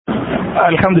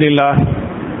அல்ஹம்துலில்லாஹி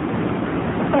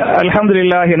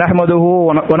நஹ்மதுஹு வ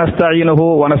நஸ்தஈனுஹு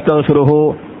வ நஸ்தக்ஃபிருஹு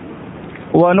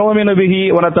வ நு'மினு பிஹி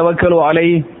வ நதவக்கலு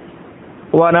அலைஹி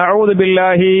வ நஊது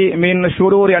பில்லாஹி மின்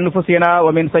ஷுரூரி அன்ஃபுஸினா வ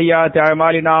மின் ஸய்யிஆத்தி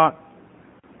அஅமாலினா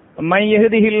மன்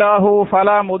யஹ்திஹில்லாஹு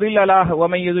ஃபலா முதில்ல லஹு வ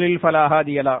மன் யுضلل ஃபலா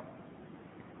ஹாதிய லஹு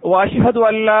வ அஷ்ஹது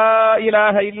அன் லா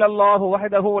இலாஹ இல்லல்லாஹு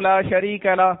வஹ்தஹு லா ஷரீக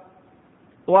லஹு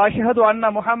வ அஷ்ஹது அன்ன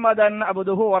முஹம்மதன்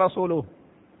அப்துஹு வ ரசூலுஹு.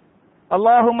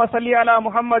 اللهم صل على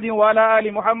محمد وعلى ال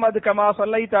محمد كما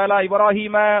صليت على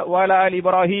ابراهيم وعلى ال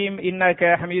ابراهيم انك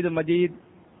حميد مجيد.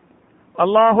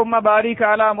 اللهم بارك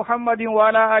على محمد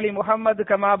وعلى ال محمد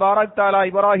كما باركت على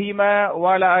ابراهيم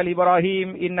وعلى ال ابراهيم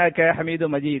انك حميد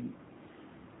مجيد.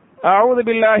 اعوذ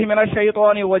بالله من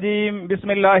الشيطان الرجيم. بسم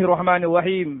الله الرحمن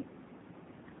الرحيم.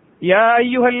 يا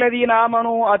ايها الذين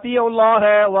امنوا اطيعوا الله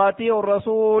واطيعوا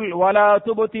الرسول ولا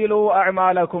تبطلوا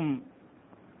اعمالكم.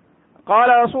 قال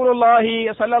رسول الله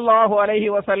صلى الله عليه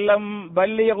وسلم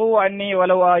بلغوا عني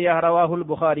ولو آية. رواه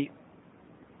البخاري.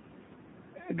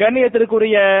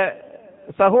 கண்ணியத்திற்குரிய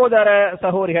சகோதர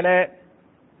சகோதரிகளே,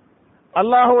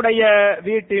 அல்லாஹ்வுடைய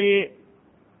வீட்டில்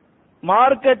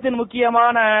மார்க்கத்தின்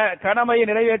முக்கியமான கடமையை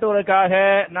நிறைவேற்றுவதற்காக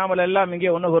நாம் எல்லாம் இங்கே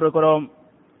ஒன்று கூறுகிறோம்.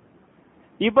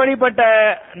 இப்படிப்பட்ட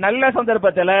நல்ல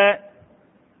சந்தர்ப்பத்தில்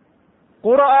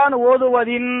குர்ஆன்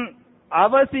ஓதுவதின்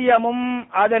அவசியமும்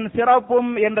அதன்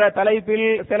சிறப்பும் என்ற தலைப்பில்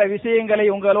சில விஷயங்களை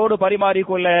உங்களோடு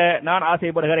பரிமாறிக்கொள்ள நான்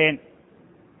ஆசைப்படுகிறேன்.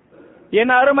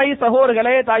 என் அருமை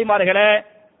சகோதரர்களே, தாய்மார்களே,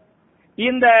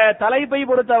 இந்த தலைப்பை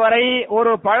பொறுத்தவரை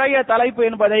ஒரு பழைய தலைப்பு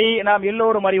என்பதை நாம்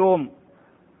எல்லோரும் அறிவோம்.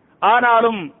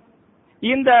 ஆனாலும்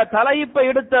இந்த தலைப்பை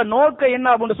எடுத்த நோக்கம் என்ன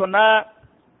அப்படின்னு சொன்னா,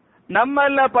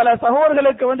 நம்மள பல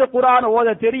சகோதரர்களுக்கு குர்ஆன்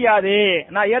ஓத தெரியாது.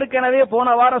 நான் ஏற்கனவே போன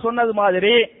வாரம் சொன்னது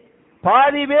மாதிரி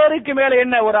பாதி பேருக்கு மேல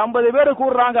என்ன ஒரு 50 பேர்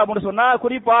கூறுறாங்க அப்படின்னு சொன்னா,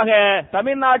 குறிப்பாக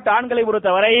தமிழ்நாட்டு ஆண்களை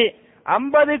பொறுத்தவரை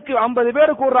 50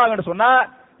 பேர் கூறுறாங்கன்னு சொன்னா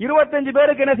 25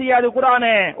 பேருக்கு என்ன செய்யாது,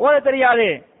 குர்ஆனே ஓத தெரியாது.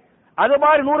 அது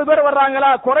மாதிரி 100 பேர் வர்றாங்களா,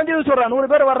 குறைஞ்சது சொல்றேன், 100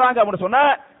 பேர் வர்றாங்க அப்படின்னு சொன்னா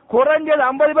குறைஞ்சது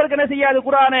 50 பேருக்கு என்ன செய்யாது,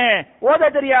 குர்ஆனே ஓத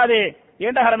தெரியாது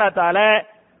என்ற காரணத்தால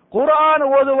குர்ஆன்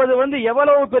ஓதுவது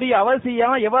எவ்வளவு பெரிய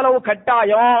அவசியம், எவ்வளவு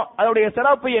கட்டாயம், அதனுடைய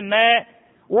சிறப்பு என்ன,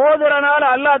 ஓதுறனால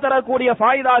அல்லாஹ் தரக்கூடிய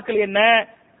ஃபாயிதாக்கள் என்ன,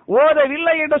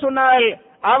 ஓதவில்லை என்று சொன்னால்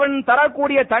அவன்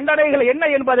தரக்கூடிய தண்டனைகள் என்ன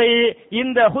என்பதை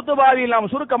இந்த ஹுத்துபாவில்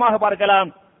நாம் சுருக்கமாக பார்க்கலாம்.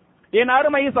 என்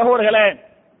அருமை சகோதரர்களே,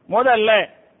 முதல்ல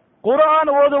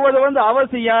குர்ஆன் ஓதுவது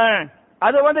அவசியம்,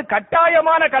 அது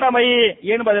கட்டாயமான கடமை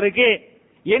என்பதற்கு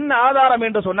என்ன ஆதாரம்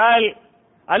என்று சொன்னால்,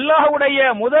 அல்லாஹ்வுடைய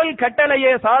முதல்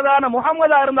கட்டளையே சாதாரண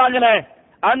முஹம்மதா இருந்தாங்களே,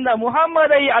 அந்த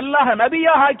முஹம்மதை அல்லாஹ்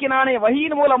நபியாக ஆக்கினானே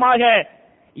வஹீன் மூலமாக,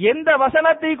 எந்த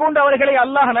வசனத்தை கொண்டு அவர்களை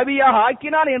அல்லாஹ் நபியாக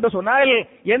ஆக்கினான் என்று சொன்னால்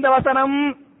எந்த வசனம்,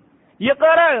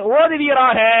 இக்ர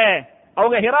ஓதுவீராக.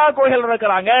 அவங்க ஹிரா கோயில்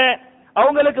இருக்கிறாங்க,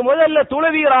 அவங்களுக்கு முதல்ல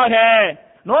தொழுவீராக,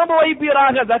 நோன்பு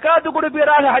வைப்பீராக, ஜகாத்து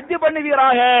கொடுப்பீராக, ஹஜ்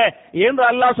பண்ணுவீராக என்று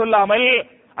அல்லாஹ் சொல்லாமல்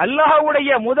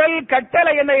அல்லாஹ்வுடைய முதல்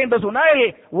கட்டளை என்ன என்று சொன்னால்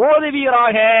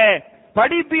ஓதுவீராக,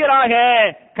 படிப்பீராக,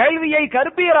 கல்வியை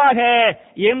கற்பீராக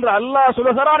என்று அல்லாஹ்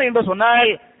சொல்லுகிறான் என்று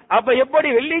சொன்னால், அப்ப எப்படி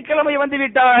வெள்ளிக்கிழமை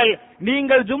வந்துவிட்டால்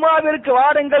நீங்கள் ஜுமாவிற்கு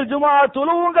வாருங்கள், ஜுமா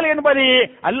தொழுவுங்கள் என்பது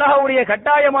அல்லாஹ்வுடைய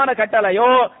கட்டாயமான கட்டளையோ,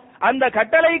 அந்த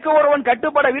கட்டளைக்கு ஒருவன்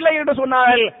கட்டுப்படவில்லை என்று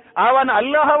சொன்னால் அவன்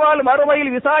அல்லாஹ்வால்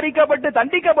மறுமையில் விசாரிக்கப்பட்டு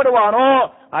தண்டிக்கப்படுவானோ,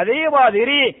 அதே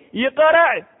மாதிரி இக்ர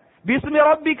பிஸ்மி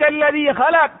ரப்பிக்கல்லதீ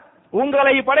ஹலக்,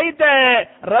 உங்களை படைத்த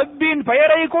ரப்பின்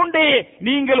பெயரை கொண்டு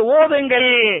நீங்கள்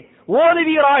ஓதுங்கள்,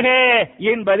 ஓதுவீராக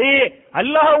என்பது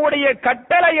அல்லாஹ்வுடைய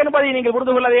கட்டளை என்பதை நீங்கள்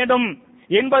புரிந்து கொள்ள வேண்டும்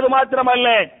என்பது மாத்திரமல்ல,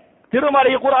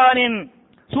 திருமறை குர்ஆனின்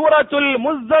சூரத்துல்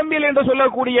முஸ்ஸம்மில் என்று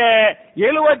சொல்லக்கூடிய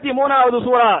 73வது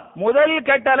சூரா முதல்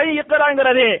கட்டளை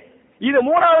இக்ராங்கிறது. இது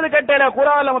மூணாவது கட்டளை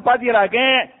குர்ஆன்ல நம்ம பாத்தீங்களாக்க,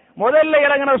 முதல்ல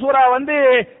இறங்கின சூரா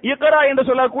இக்ரா என்று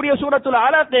சொல்லக்கூடிய சூரத்துல்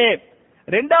அலக்,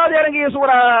 இரண்டாவது இறங்கிய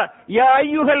சூரா யா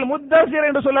அய்யுஹல் முத்தஸிர்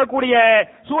என்று சொல்லக்கூடிய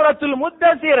சூரத்துல்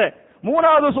முத்தஸிர்,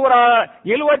 மூணாவது சூரா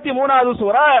 73வது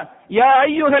சூரா யா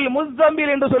அய்யுஹல்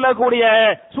முஸ்ஸம்மில் என்று சொல்லக்கூடிய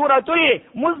சூரத்துல்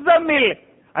முஸ்ஸம்மில்.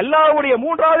 அல்லாஹ்வுடைய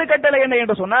மூன்றாவது கட்டளை என்ன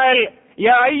என்று சொன்னால்,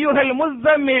 யா அய்யுஹல்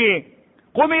முஸ்ஸம்மில்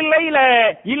குமில் லைல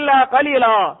இல்லா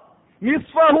கலீலா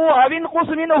நிஸ்ஃபஹு அவின்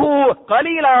குஸ் மின்ஹு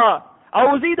கலீலா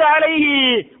அவ் ஸித் அலைஹி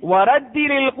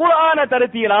வரத்திலில் குர்ஆன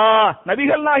தர்தீலா.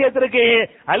 நபிகள் நாயகத்திற்கு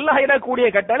அல்லாஹ் இடக்கூடிய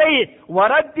கட்டளை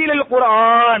வரத்திலில்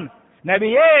குர்ஆன்,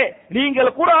 நபியே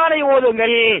நீங்கள் குர்ஆனை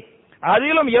ஓதுங்கள்,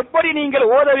 அதிலும் எப்படி நீங்கள்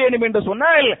ஓத வேண்டும் என்று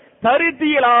சொன்னால்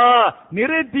தருத்தீலா,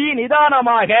 நிறுத்தி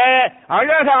நிதானமாக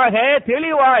அழகாக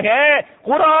தெளிவாக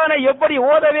குர்ஆனை எப்படி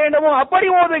ஓத வேண்டுமோ அப்படி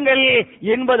ஓதுங்கள்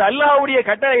என்பது அல்லாஹ்வுடைய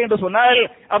கட்டளை என்று சொன்னால்,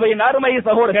 அப்ப என் அருமை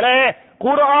சகோதரர்களே,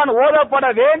 குர்ஆன் ஓதப்பட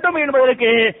வேண்டும்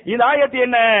என்பதற்கு இந்த ஆயத்து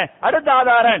என்ன அடுத்த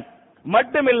ஆதாரம்.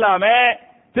 மட்டுமில்லாம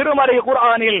திருமறை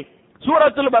குர்ஆனில்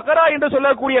சூரத்துல் பக்ரா என்று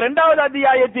சொல்லக்கூடிய 2வது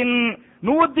அத்தியாயத்தின்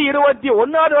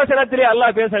 121வது வசனத்திலே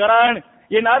அல்லாஹ் பேசுகிறான்,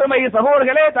 என் அருமை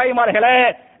சகோதரர்களே தாய்மார்களே,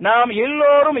 நாம்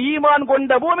எல்லோரும் ஈமான்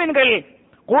கொண்ட மூமின்கள்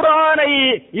குர்ஆனை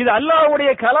இது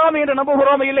அல்லாஹ்வுடைய கலாம் என்று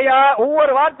நம்புகிறோம் இல்லையா?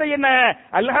 ஒவ்வொரு வார்த்தை என்ன?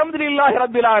 அல்ஹம்துலில்லாஹி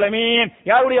ரப்பில் ஆலமீன்.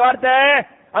 யாருடைய வார்த்தை?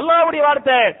 அல்லாஹ்வுடைய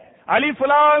வார்த்தை. அலிஃப்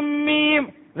லாம் மீம்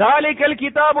ஸாலிகல்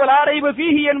கிதாபு லா ரைப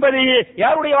ஃபீஹி என்பது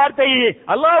யாருடைய வார்த்தை?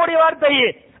 அல்லாஹ்வுடைய வார்த்தை.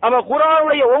 அவ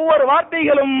குர்ஆனுடைய ஒவ்வொரு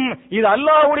வார்த்தைகளும் இது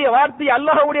அல்லாஹ்வுடைய வார்த்தை,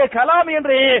 அல்லாஹ்வுடைய கலாம்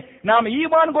என்று நாம்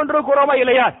ஈமான் கொண்டிருக்கிறோமா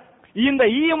இல்லையா? இந்த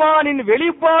ஈமானின்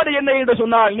வெளிப்பாடு என்ன என்று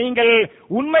சொன்னால், நீங்கள்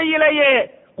உண்மையிலேயே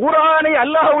குர்ஆனை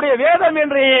அல்லாஹ்வுடைய வேதம்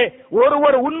என்று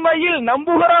ஒருவர் உண்மையில்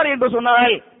நம்புகிறார் என்று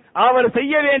சொன்னால் அவர்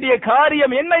செய்ய வேண்டிய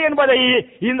காரியம் என்ன என்பதை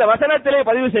இந்த வசனத்திலே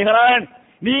பதிவு செய்கிறான்.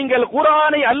 நீங்கள்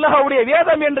குர்ஆனை அல்லாஹ்வுடைய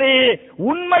வேதம் என்று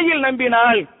உண்மையில்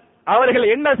நம்பினால் அவர்கள்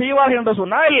என்ன செய்வார்கள் என்று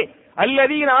சொன்னால்,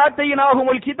 அல்லதீன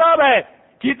ஆத்தைனாஹுமுல் கிதாப,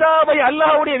 கிதாபை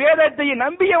அல்லாஹ்வுடைய வேதத்தை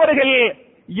நம்பியவர்கள்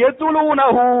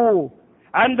யதுலூனஹு,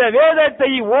 அந்த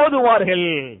வேதத்தை ஓதுவார்கள்.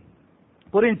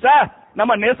 புரிஞ்சா?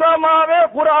 நம்ம நிசமாவே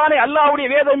குர்ஆனை அல்லாஹ்வுடைய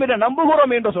வேதம் என்று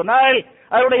நம்புகிறோம் என்று சொன்னால்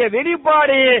அதனுடைய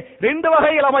வெளிப்பாடு 2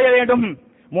 வகையில் அமைய வேண்டும்.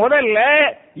 முதல்ல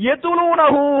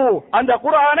யதுலூனஹு, அந்த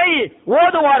குர்ஆனை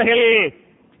ஓதுவார்கள்.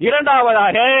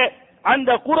 இரண்டாவதாக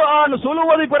அந்த குர்ஆன்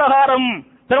சொல்லுவது பிரகாரம்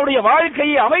தன்னுடைய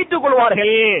வாழ்க்கையை அமைத்துக்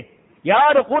கொள்வார்கள்.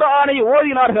 யார் குர்ஆனை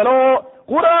ஓதினார்களோ,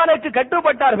 குர்ஆனுக்கு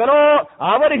கட்டுப்பட்டார்களோ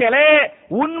அவர்களே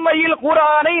உண்மையில்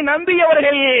குர்ஆனை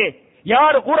நம்பியவர்கள்.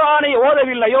 யார் குர்ஆனை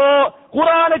ஓதவில்லையோ,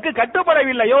 குர்ஆனுக்கு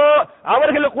கட்டுப்படவில்லையோ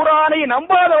அவர்கள் குர்ஆனை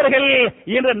நம்பாதவர்கள்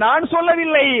என்று நான்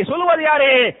சொல்லவில்லை. சொல்வது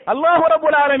யாரு? அல்லாஹ்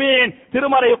ரப்பல் ஆலமீன்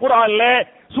திருமறை குர்ஆன்ல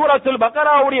சூரத்துல்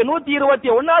பக்ராவுடைய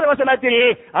 121வது வசனத்தில்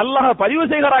அல்லாஹ் பதிவு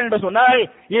செய்கிறான் என்று சொன்னால்,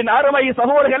 என் அருமை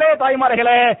சகோதரர்களே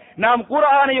தாய்மார்களே, நாம்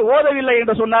குர்ஆனை ஓதவில்லை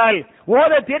என்று சொன்னால்,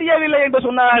 ஓத தெரியவில்லை என்று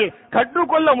சொன்னால்,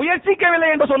 கற்றுக்கொள்ள முயற்சிக்கவில்லை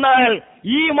என்று சொன்னால்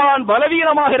ஈமான்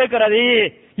பலவீனமாக இருக்கிறது.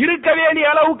 இருக்க வேண்டிய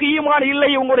அளவுக்கு ஈமான்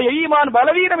இல்லை. உங்களுடைய ஈமான்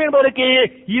பலவீனம் என்பதற்கு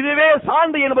இதுவே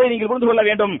சான்று என்பதை நீங்கள் புரிந்து கொள்ள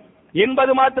வேண்டும்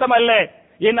என்பது மாத்திரமல்ல.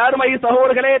 என் அருமை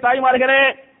சகோதரர்களே தாய்மார்களே,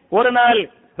 ஒரு நாள்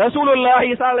ரசூலுல்லாஹி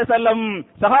ஸல்லல்லாஹு அலைஹி வஸல்லம்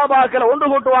சஹாபாக்கள்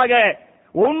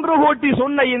ஒன்று கூட்டி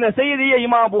சொன்ன இந்த செய்தியை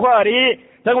இமாம் புகாரி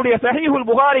தன்னுடைய ஸஹீஹுல்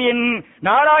புகாரியின்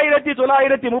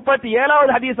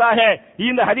 4937வது ஹதீஸாக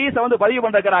இந்த ஹதீஸை பதிவு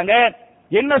பண்ணிருக்காங்க.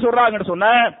 என்ன சொல்றாங்கன்னு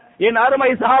சொன்னா, என்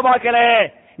அருமை சஹாபாக்களே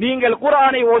நீங்கள்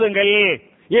குர்ஆனை ஓதுங்கள்,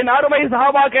 என் அருமை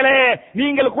சஹாபாக்களே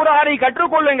நீங்கள் குர்ஆனை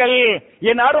கற்றுக்கொள்ளுங்கள்,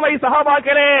 என் அருமை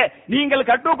சஹாபாக்களே நீங்கள்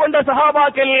கற்றுக்கொண்ட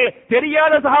சஹாபாக்கள்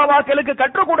தெரியாத சஹாபாக்களுக்கு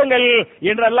கற்றுக் கொடுங்கள்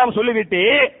என்றெல்லாம் சொல்லிவிட்டு,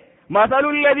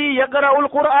 மஸலுல்லதி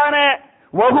யக்ரவுல் குர்ஆன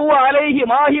வஹுவ அலைஹி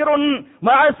மாஹிருன்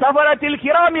மஅ ஸஃபரத்தில்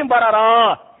கிராமின் பரரா,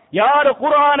 யார்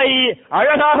குர்ஆனை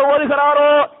அழகாக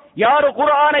ஓதுகிறாரோ, யார்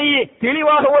குர்ஆனை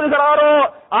தெளிவாக ஓதுகிறாரோ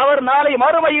அவர் நாளை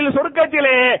மறுமையில்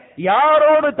சொர்க்கத்திலே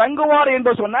யாரோடு தங்குவார்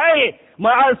என்று சொன்னால்,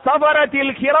 மஅ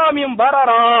ஸஃபரத்தில் கிராமின்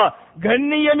பரரா,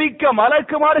 கண்ணியமிக்க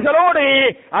மலக்குமார்களோடு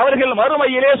அவர்கள்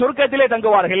மறுமையிலே சொர்க்கத்திலே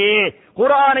தங்குவார்கள்.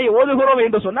 குர்ஆனை ஓதுகிறோம்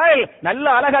என்று சொன்னால் நல்ல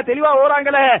அழகா தெளிவா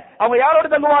ஓறாங்களே, அவங்க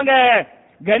யாரோடு தங்குவாங்க?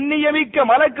 கண்ணியமிக்க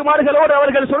மலக்குமார்களோடு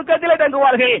அவர்கள் சொர்க்கத்திலே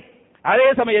தங்குவார்கள். அதே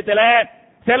சமயத்தில்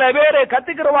சில பேர்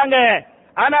கத்துக்கிடுவாங்க,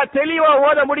 ஆனா தெளிவா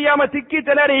ஓத முடியாம திக்கி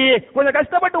திணறி கொஞ்சம்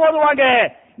கஷ்டப்பட்டு ஓதுவாங்க.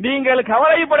 நீங்கள்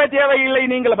கவலைப்பட தேவையில்லை,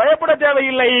 நீங்கள் பயப்பட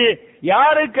தேவையில்லை.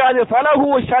 யாருக்கு அது ஃபலஹு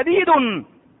ஷதீதுன்,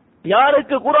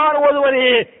 யாருக்கு குர்ஆன் ஓதுவது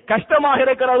கஷ்டமாக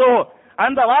இருக்கிறதோ,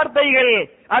 அந்த வார்த்தைகள்,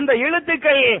 அந்த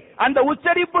எழுத்துக்கள், அந்த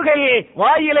உச்சரிப்புகள்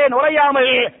வாயிலே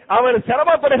நுழையாமல் அவர்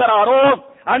சிரமப்படுகிறாரோ,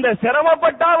 அந்த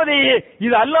சிரமப்பட்டாவது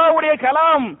இது அல்லாஹ்வுடைய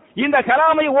கலாம், இந்த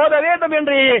கலாமை ஓத வேண்டும்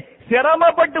என்று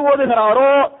சிரமப்பட்டு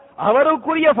ஓதுகிறாரோ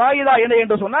அவருக்குரிய ஃபாயிதா என்ன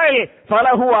என்று சொன்னால்,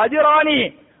 ஃபலஹு அஜ்ரானி,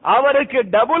 அவருக்கு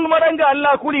டபுள் மடங்கு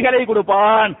அல்லாஹ் கூலிகளை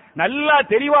கொடுப்பான். நல்லா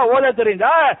தெளிவா ஓத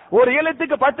தெரிஞ்சா ஒரு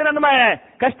எழுத்துக்கு 10 நன்மை,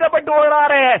 கஷ்டப்பட்டு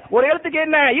ஓதுறாரு ஒரு எழுத்துக்கு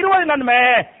என்ன 20 நன்மை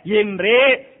என்று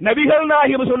நபிகள்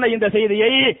நாயகம் சொன்ன இந்த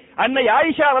செய்தியை அன்னை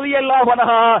ஆயிஷா ரலியல்லாஹு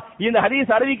அன்ஹா இந்த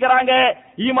ஹதீஸ் அறிவிக்கிறாங்க.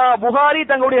 இமாம் புகாரி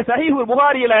தங்களுடைய ஸஹீஹுல்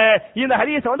புகாரியில இந்த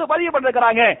ஹதீஸ் பதிவு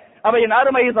பண்ணிருக்காங்க. அவையின்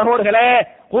அருமை சகோதரர்களே,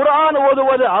 குர்ஆன்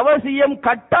ஓதுவது அவசியம்,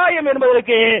 கட்டாயம்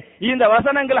என்பதற்கு இந்த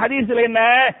வசனங்கள் ஹதீஸில் என்ன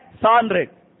சான்று.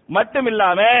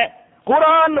 மட்டுமில்லாம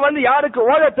குர்ஆன் யாருக்கு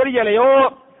ஓத தெரியலையோ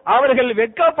அவர்கள்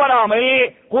வெட்கப்படாமல்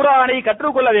குர்ஆனை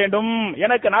கற்றுக்கொள்ள வேண்டும்.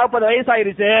 எனக்கு 40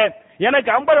 வயசாயிருச்சு, எனக்கு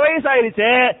 50 வயசாயிருச்சு,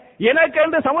 எனக்கு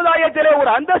என்று சமுதாயத்திலே ஒரு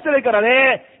அந்தஸ்து இருக்கிறது,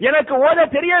 எனக்கு ஓத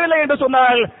தெரியவில்லை என்று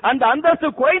சொன்னால் அந்த அந்தஸ்து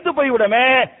குறைந்து போய்விடுமே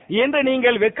என்று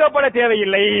நீங்கள் வெட்கப்பட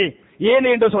தேவையில்லை. ஏன்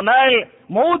என்று சொன்னால்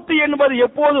மௌத் என்பது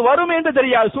எப்போது வரும் என்று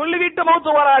தெரியாது, சொல்லிவிட்டு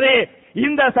மௌத் வராது.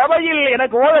 இந்த சபையில்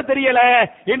எனக்கு ஓத தெரியல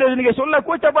என்று நீங்க சொல்ல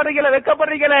கூச்சப்படுறீங்களே,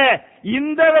 வெட்கப்படுறீங்களே,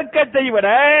 இந்த வெட்கத்தை விட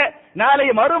நாளை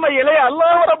மறுமையிலே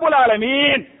அல்லாஹ் ரப்பல்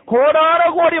ஆலமீன் கோடான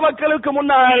கோடி மக்களுக்கு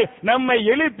முன்னால் நம்மை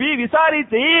எழுப்பி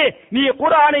விசாரித்து நீ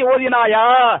குர்ஆனை ஓதினாயா,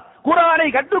 குர்ஆனை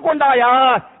கற்றுக்கொண்டாயா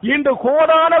என்று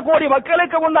கோடான கோடி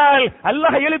மக்களுக்கு முன்னால்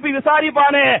அல்லாஹ் எழுப்பி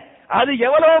விசாரிப்பானே, அது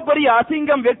எவ்வளவு பெரிய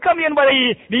அசிங்கம், வெட்கம் என்பதை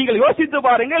நீங்கள் யோசித்து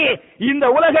பாருங்கள். இந்த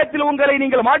உலகத்தில் உங்களை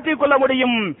நீங்கள் மாற்றிக்கொள்ள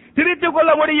முடியும், திருத்திக்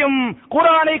கொள்ள முடியும்,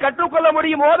 குர்ஆனை கற்றுக்கொள்ள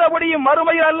முடியும், ஓத முடியும்.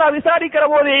 மறுமையில் அல்லாஹ் விசாரிக்கிற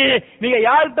போது நீங்க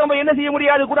யார்கிட்ட என்ன செய்ய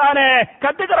முடியாது, குர்ஆனை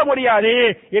கற்றுக்கொள்ள முடியாது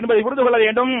என்பதை புரிந்து கொள்ள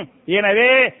வேண்டும்.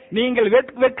 எனவே நீங்கள்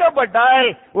வெட்கப்பட்டால்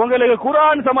உங்களுக்கு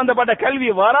குர்ஆன் சம்பந்தப்பட்ட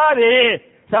கல்வி வராது.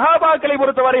 சஹாபாக்களை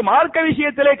பொறுத்தவரை மார்க்க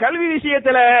விஷயத்திலே, கல்வி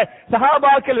விஷயத்திலே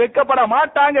சஹாபாக்கள் வெட்கப்பட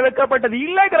மாட்டாங்க, வெட்கப்பட்டது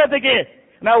இல்லைங்கிறதுக்கு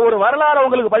நான் ஒரு வரலாறு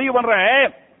உங்களுக்கு பதிவு பண்றேன்.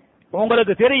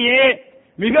 உங்களுக்கு தெரியும்,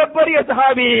 மிகப்பெரிய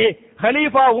சஹாபி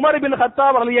ஹலீஃபா உமர் பின்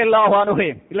கத்தாப் ரலியல்லாஹு அன்ஹு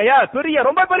இல்லையா, பெரிய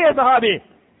ரொம்ப பெரிய சஹாபி.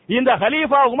 இந்த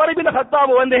ஹலீஃபா உமர் பின்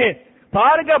கத்தாப்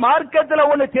பாருங்க, மார்க்கத்துல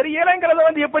ஒண்ணு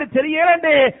தெரியலங்கிறத எப்படி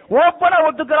தெரியலன்னு ஓப்பனா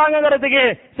ஒத்துக்கிறாங்கிறதுக்கு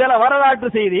சில வரலாற்று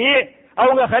செய்தி.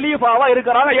 அவங்க ஹலீஃபாவா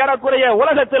இருக்கிறாங்க, ஏறக்குறைய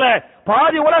உலகத்துல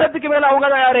பாதி உலகத்துக்கு மேல அவங்க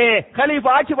தான் யாரு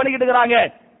ஹலீஃபா ஆட்சி பண்ணிக்கிட்டு இருக்கிறாங்க.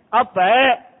 அப்ப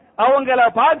அவங்கள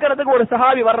பாக்குறதுக்கு ஒரு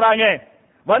சஹாபி வர்றாங்க.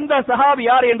 வந்த சஹாபி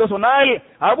யார் என்று சொன்னால்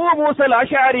அபூ மூஸா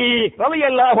அல்-அஷ்அரி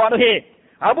ரலியல்லாஹு அன்ஹு.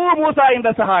 அபூ மூஸா என்ற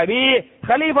சஹாபி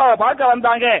கலீஃபாவை பார்க்க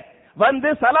வந்தாங்க. வந்து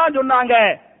சலாம் சொன்னாங்க.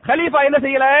 கலீஃபா என்ன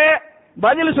செய்யல,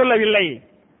 பதில் சொல்லவில்லை.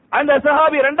 அந்த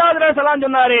சஹாபி இரண்டாவது தடவை சலாம்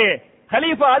சொன்னாரு.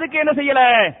 கலீஃபா அதுக்கு என்ன செய்யல,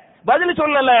 பதில்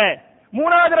சொல்லல.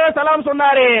 மூணாவது தடவை சலாம்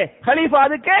சொன்னாரு. கலீஃபா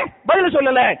அதுக்கு பதில்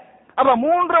சொல்லல. அப்ப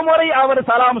மூன்று முறை அவர்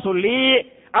சலாம் சொல்லி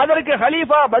அதற்கு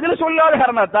கலீஃபா பதில் சொல்லாத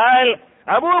காரணத்தால்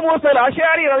அபூ மூஸா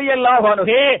அல்-அஷ்அரி ரலியல்லாஹு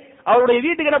அன்ஹு அவருடைய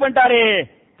வீட்டுக்கு என்ன பண்ணிட்டாரு,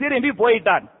 திரும்பி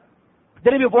போயிட்டார்.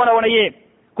 திரும்பி போனவனையே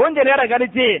கொஞ்ச நேரம்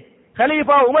கழிச்சு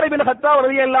கலீஃபா உமர் பின் கத்தாப்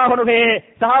ரலியல்லாஹு அன்ஹு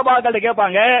சஹாபாக்கள்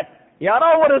கேட்பாங்க, யாரோ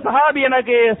ஒரு சஹாபி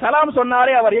எனக்கு சலாம்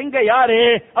சொன்னாரே, அவர் எங்க, யாரு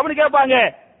அப்படின்னு கேட்பாங்க.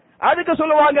 அதுக்கு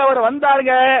சொல்லுவாங்க, அவர்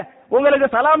வந்தாருங்க, உங்களுக்கு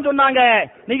சலாம் சொன்னாங்க,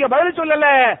 நீங்க பதில் சொல்லல,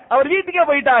 அவர் வீட்டுக்கே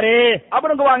போயிட்டாரு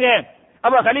அப்படிங்குவாங்க.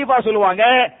 அப்ப கலீஃபா சொல்லுவாங்க,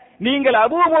 நீங்கள்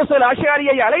அபூ மூஸா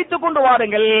அல்-அஷ்அரியை அழைத்துக் கொண்டு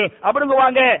வாருங்கள்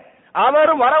அப்படிங்குவாங்க.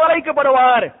 அவரும்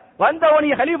வரவழைக்கப்படுவார். வந்தவனி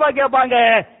கலீஃபா கேட்பாங்க,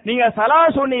 நீங்க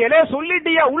சலாம் சொன்னீங்களே,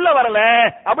 சொல்லிட்டியா, உள்ள வரல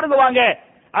அப்படிங்குவாங்க.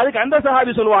 அதுக்கு அந்த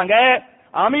சஹாபி சொல்லுவாங்க,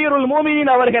 அமீருல்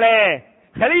மூமினீன் அவர்களே,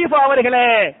 கலீஃபா அவர்களே,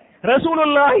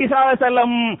 ரசூலுல்லாஹி ஸல்லல்லாஹு அலைஹி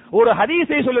வஸல்லம் ஒரு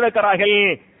ஹதீஸை சொல்லியிருக்கிறார்கள்.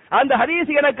 அந்த ஹதீஸ்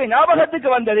எனக்கு ஞாபகத்துக்கு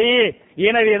வந்தது.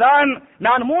 எனவேதான்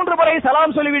நான் 3 முறை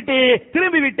சலாம் சொல்லிவிட்டு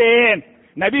திரும்பி விட்டேன்.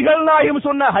 நபிகள் நாயகம்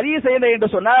சொன்ன ஹதீஸ் என்ன என்று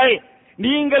சொன்னால்,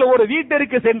 நீங்கள் ஒரு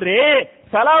வீட்டிற்கு சென்று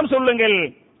சலாம் சொல்லுங்கள்.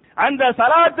 அந்த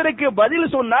சலாத்திற்கு பதில்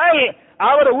சொன்னால்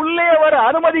அவர் உள்ளே வர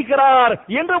அனுமதிக்கிறார்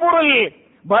என்று பொருள்.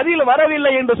 பதில்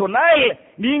வரவில்லை என்று சொன்னால்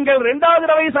நீங்கள் 2வது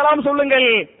தடவை சலாம் சொல்லுங்கள்.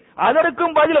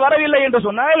 அதற்கும் பதில் வரவில்லை என்று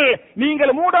சொன்னால்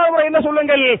நீங்கள் 3வது முறை என்ன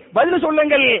சொல்லுங்கள், பதில்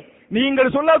சொல்லுங்கள்.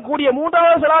 நீங்கள் சொல்லக்கூடிய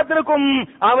 3வது சலாத்திற்கும்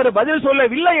அவர் பதில்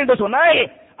சொல்லவில்லை என்று சொன்னால்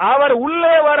அவர்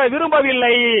உள்ளே வர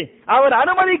விரும்பவில்லை, அவர்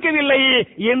அனுமதிக்கவில்லை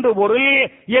என்று பொருள்.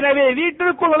 எனவே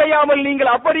வீட்டிற்குள் நுழையாமல்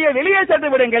நீங்கள் அப்படியே வெளியே சென்று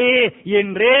விடுங்கள்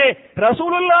என்று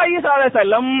ரசூலுல்லாஹி ஸல்லல்லாஹு அலைஹி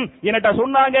வஸல்லம் என்கிட்ட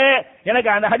சொன்னாங்க.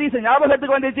 எனக்கு அந்த ஹதீஸ்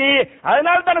ஞாபகத்துக்கு வந்துச்சு,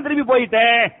 அதனால தான் திரும்பி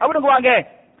போயிட்டேன் அப்படிங்குவாங்க.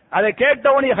 அதை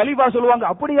கேட்டவனே கலீஃபா சொல்லுவாங்க,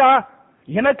 அப்படியா,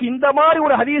 எனக்கு இந்த மாதிரி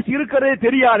ஒரு ஹதீஸ் இருக்கிறது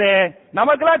தெரியாதே,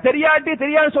 நமக்கெல்லாம் தெரியாட்டி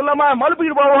தெரியாது சொல்லாம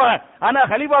மழுப்பிட்டு போவோம். ஆனா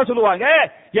கலீஃபா சொல்லுவாங்க,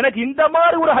 எனக்கு இந்த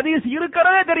மாதிரி ஒரு ஹதீஸ்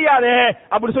இருக்கிறதே தெரியாதே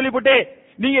அப்படி சொல்லிவிட்டு,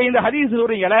 நீங்க இந்த ஹதீஸ்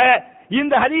சொல்றீங்களே,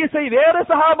 இந்த ஹதீஸை வேற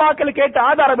சஹாபாக்கள் கேட்டு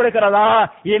ஆதாரம் இருக்கிறதா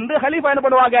என்று கலீஃபா என்ன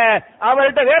பண்ணுவாங்க,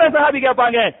 அவர்கிட்ட வேற சஹாபி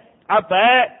கேட்பாங்க. அப்ப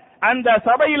அந்த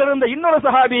சபையில் இருந்த இன்னொரு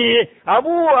சஹாபி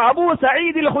அபூ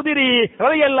சயீத் அல்-குத்ரி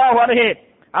ரலியல்லாஹு அன்ஹு,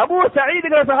 அபூ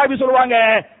சயீத்ங்கிற சஹாபி சொல்லுவாங்க,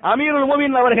 அமீருல்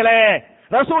மூமினீன் அவர்களே,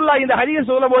 ரசூலுல்லாஹ் இந்த ஹதீஸ்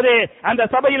சொல்லும்போது அந்த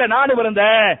சபையில நானும்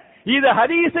இருந்தேன், இது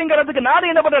ஹதீஸ்ங்கிறதுக்கு நான்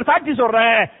என்ன பண்றேன், சாட்சி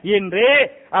சொல்றேன் என்று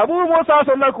அபூ மூஸா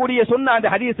சொன்ன அந்த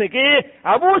ஹதீஸுக்கு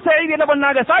அபூ சயீத் என்ன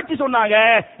பண்ணாங்க, சாட்சி சொன்னாங்க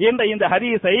என்ற இந்த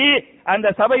ஹதீஸை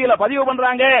அந்த சபையில பதிவு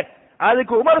பண்றாங்க.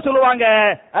 அதுக்கு உமர் சொல்லுவாங்க,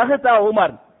 அஹ்தா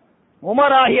உமர்,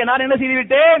 உமராகிய நான் என்ன செய்து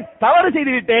விட்டேன், தவறு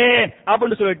செய்து விட்டேன்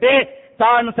அப்படின்னு சொல்லிட்டு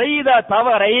தான் செய்த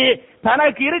தவறை,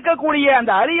 தனக்கு இருக்கக்கூடிய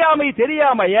அந்த அறியாமை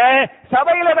தெரியாமைய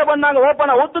சபையில என்ன பண்ணாங்க,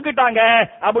 ஓப்பனா ஒத்துக்கிட்டாங்க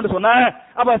அப்படின்னு சொன்ன.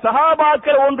 அப்ப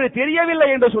சஹாபாக்கள் ஒன்று தெரியவில்லை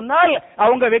என்று சொன்னால்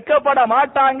அவங்க வெட்கப்பட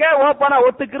மாட்டாங்க, ஓப்பனா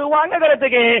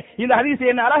ஒத்துக்கிடுவாங்கிறதுக்கு இந்த ஹதீஸ்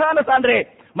என்ன அழகான சான்று.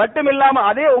 மட்டுமில்லாம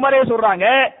அதே உமரே சொல்றாங்க,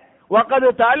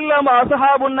 வகது தஅல்லம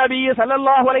அஸ்ஹாபுன் நபி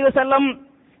ஸல்லல்லாஹு அலைஹி வஸல்லம்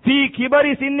ஃபீ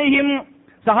கிபரி சின்னிஹிம்,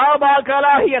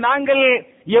 சஹாபாக்களாகிய நாங்கள்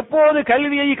எப்போது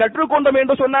கல்வியை கற்றுக்கொண்டோம்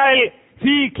என்று சொன்னால்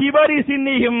ஃபீ கிபரி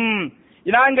சின்னிஹிம்,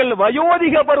 நாங்கள்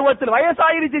வயோதிக பருவத்தில்,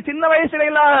 வயசாயிருச்சு, சின்ன வயசுல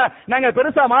எல்லாம் நாங்க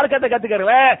பெருசா மார்க்கத்தை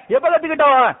கத்துக்கிறல. எப்ப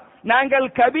கத்துக்கிட்டோம், நாங்கள்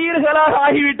கபீர்களாக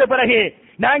ஆகிவிட்ட பிறகு,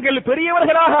 நாங்கள்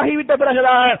பெரியவர்களாக ஆகிவிட்ட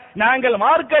பிறகுதான் நாங்கள்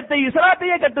மார்க்கத்தை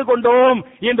இஸ்லாத்தையே கற்றுக்கொண்டோம்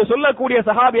என்று சொல்லக்கூடிய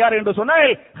சஹாபியார் என்று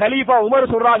சொன்னால் கலீஃபா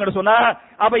உமர் சொல்றாங்க சொன்னா,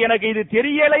 அப்ப எனக்கு இது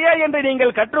தெரியலையே என்று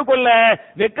நீங்கள் கற்றுக்கொள்ள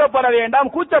வெட்கப்பட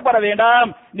வேண்டாம், கூச்சப்பட வேண்டாம்,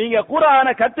 நீங்க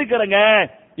குர்ஆனை கத்துக்கிறங்க.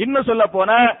 இன்னும் சொல்ல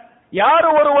போனா யார்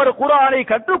ஒருவர் குர்ஆனை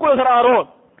கற்றுக்கொள்கிறாரோ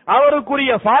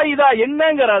அவருக்குரிய ஃபாயிதா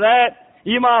என்னங்கறத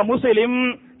இமாம் முஸ்லிம்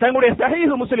தங்களுடைய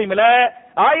ஸஹீஹ் முஸ்லிம்ல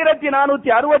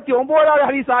 1469வது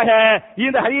ஹதீஸாக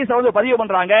இந்த ஹதீஸை வந்து பதிவு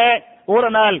பண்றாங்க. ஒரு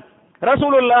நாள்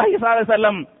ரசூலுல்லாஹி ஸல்லல்லாஹு அலைஹி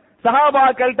வஸல்லம்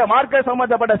சஹாபாக்கள்ட்ட மார்க்க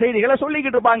சம்பந்தப்பட்ட செய்திகளை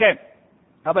சொல்லிக்கிட்டு இருப்பாங்க.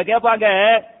 அப்ப கேட்பாங்க,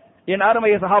 என்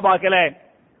அருமை சஹாபாக்களே,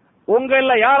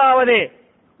 உங்கள யாராவது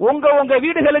உங்க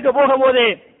வீடுகளுக்கு போகும்போது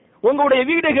உங்களுடைய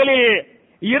வீடுகளில்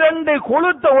 2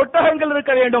 கொழுத்த ஒட்டகங்கள்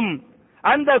இருக்க வேண்டும்.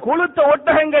 அந்த கொழுத்த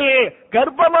ஒட்டகங்கள்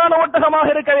கர்ப்பமான ஒட்டகமாக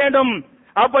இருக்க வேண்டும்.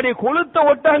 அப்படி கொழுத்த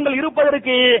ஒட்டகங்கள்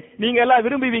இருப்பதற்கு நீங்க எல்லாம்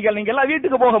விரும்புவீர்கள். நீங்க எல்லாம்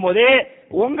வீட்டுக்கு போகும்போது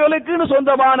உங்களுக்குன்னு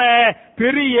சொந்தமான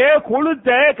பெரிய கொழுத்த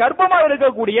கர்ப்பமாக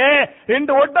இருக்கக்கூடிய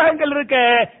 2 ஒட்டகங்கள் இருக்க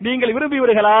நீங்கள்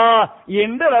விரும்புவீர்களா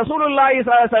என்று ரசூலுல்லாஹி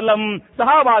ஸல்லல்லாஹு அலைஹி வஸல்லம்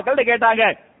சஹாபாக்கள் கேட்டாங்க.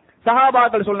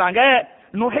 சஹாபாக்கள் சொன்னாங்க,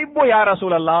 நுஹிப்பு யா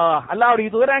ரசூலல்லாஹ், அல்லாஹ்வுடைய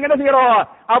தூதரே நாங்க என்ன செய்றோம்,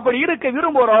 அப்படி இருக்க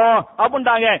விரும்புறோம்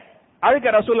அப்படின்றாங்க.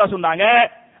 அதுக்கு ரசூலுல்லாஹ் சொன்னாங்க,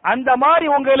 அந்த மாதிரி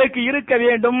உங்களுக்கு இருக்க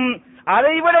வேண்டும்,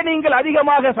 அதைவிட நீங்கள்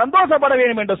அதிகமாக சந்தோஷப்பட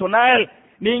வேண்டும் என்று சொன்னால்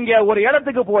நீங்க ஒரு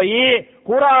இடத்துக்கு போய்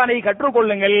குர்ஆனை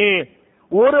கற்றுக்கொள்ளுங்கள்.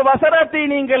 ஒரு வசனத்தை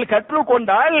நீங்கள்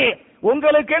கற்றுக்கொண்டால்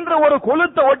உங்களுக்கென்று ஒரு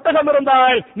கொழுத்த ஒட்டகம்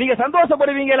இருந்தால் நீங்க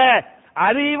சந்தோஷப்படுவீங்களே,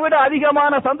 அதைவிட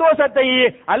அதிகமான சந்தோஷத்தை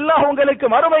அல்லாஹ் உங்களுக்கு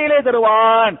மறுமையிலே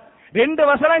தருவான். 2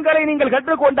 வசனங்களை நீங்கள்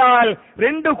கற்றுக்கொண்டால்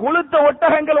 2 கொழுத்த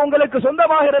ஒட்டகங்கள் உங்களுக்கு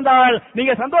சொந்தமாக இருந்தால்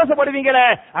நீங்க சந்தோஷப்படுவீங்களே,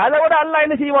 அதை விட அல்லாஹ்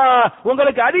என்ன செய்வா,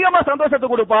 உங்களுக்கு அதிகமா சந்தோஷத்தை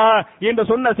கொடுப்பா என்று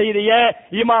சொன்ன செய்தியை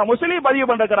இமாம் முஸ்லிம் பதிவு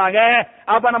பண்றாங்க.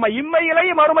 அப்ப நம்ம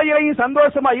இம்மையிலையும் மறுமையிலையும்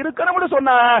சந்தோஷமா இருக்கணும்னு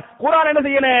சொன்னா குர்ஆன் என்ன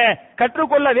செய்யணும்,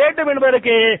 கற்றுக்கொள்ள வேண்டும்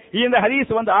என்பதற்கு இந்த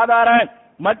ஹதீஸ் வந்து ஆதாரம்.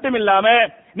 மட்டுமில்லாம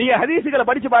நீங்க ஹதீஸ்களை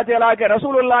படிச்சு பார்த்தீங்களாக்க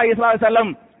ரசூலுல்லாஹி ஸல்லல்லாஹு அலைஹி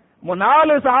வஸல்லம்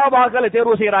 4 சஹாபாக்களை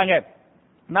தேர்வு செய்யறாங்க.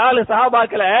 4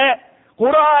 சஹாபாக்களை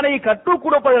குர்ஆனை கற்றுக்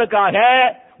கொடுப்பதற்காக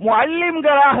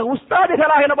முஅல்லிம்களாக,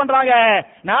 உஸ்தாதுகளாக என்ன பண்றாங்க,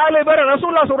 4 பேர்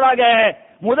ரசூலுல்லாஹ் சொல்றாங்க.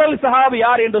 முதல் சஹாபி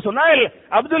யார் என்று சொன்னால்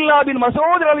அப்துல்லாஹ் பின்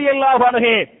மஸ்ஊத் ரலியல்லாஹு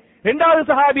அன்ஹு, இரண்டாவது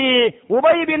சஹாபி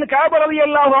உபை பின் கஅப்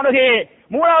ரலியல்லாஹு அன்ஹு,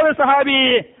 மூணாவது சஹாபி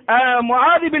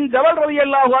முஆத் பின் ஜபல்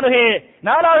ரலியல்லாஹு அன்ஹு,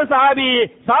 நாலாவது சஹாபி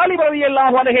சாலிம்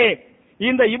ரலியல்லாஹு அன்ஹு.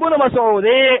 இந்த இப்னு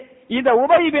மஸ்ஊத், இந்த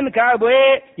உபை பின் கஅப்,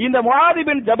 இந்த முஆத்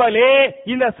பின் ஜபல்,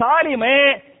 இந்த சாலிம்,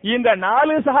 இந்த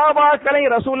 4 சஹாபாக்களை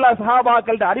ரசூலுல்லாஹ்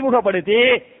சஹாபாக்கள் அறிமுகப்படுத்தி,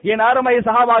 என் அருமை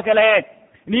சஹாபாக்களே,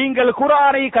 நீங்கள்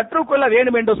குர்ஆனை கற்றுக்கொள்ள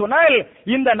வேண்டும் என்று சொன்னால்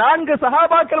இந்த 4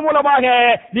 சஹாபாக்கள் மூலமாக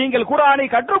நீங்கள் குர்ஆனை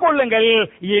கற்றுக்கொள்ளுங்கள்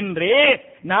என்று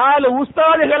 4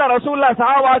 உஸ்தாதுகளை ரசூலுல்லாஹ்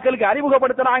சஹாபாக்களுக்கு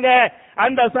அறிமுகப்படுத்தினாங்க.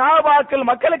 அந்த சஹாபாக்கள்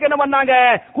மக்களுக்கு என்ன பண்ணாங்க,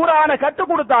 குர்ஆனை கற்றுக்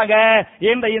கொடுத்தாங்க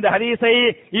என்ற இந்த ஹதீஸை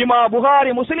இமாம்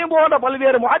புகாரி, முஸ்லிம் போன்ற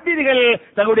பல்வேறு முஹத்திதிகள்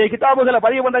தங்களுடைய கிதாபுகளை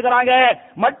பதிவு பண்றாங்க.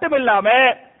 மட்டுமில்லாம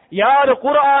யார்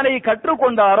குர்ஆனை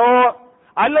கற்றுக்கொண்டாரோ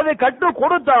அல்லது கற்றுக்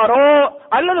கொடுத்தாரோ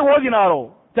அல்லது ஓதினாரோ,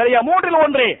 சரியா, 3ல்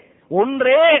 1,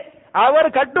 ஒன்று அவர்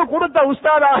கற்றுக் கொடுத்த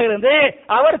உஸ்தாதாக இருந்து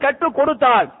அவர் கற்றுக்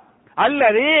கொடுத்தார்,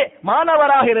 அல்லது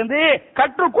மாணவராக இருந்து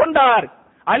கற்றுக்கொண்டார்,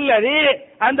 அல்லது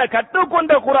அந்த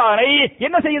கற்றுக்கொண்ட குர்ஆனை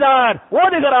என்ன செய்தார்,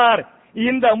 ஓதுகிறார்.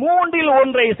 இந்த 3ல்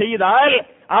 1 செய்தால்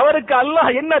அவருக்கு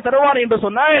அல்லாஹ் என்ன தருவான் என்று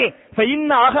சொன்னால்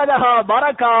ஃபஇன்ன அஹதஹா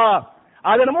பரக்கா,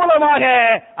 அதன் மூலமாக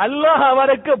அல்லாஹ்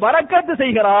அவருக்கு பரக்கத்து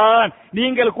செய்கிறான்.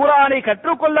 நீங்கள் குர்ஆனை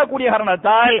கற்றுக்கொள்ளக்கூடிய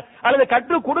காரணத்தால் அல்லது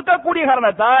கற்றுக் கொடுக்கக்கூடிய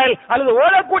காரணத்தால் அல்லது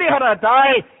ஓதக்கூடிய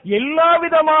காரணத்தால் எல்லா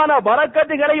விதமான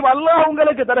பரக்கத்துகளையும் அல்லாஹ்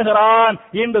உங்களுக்கு தருகிறான்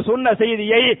என்று சொன்ன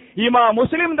செய்தியை இமாம்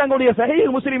முஸ்லிம் தங்களுடைய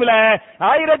ஸஹீஹ் முஸ்லிம்ல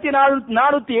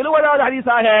 1470வது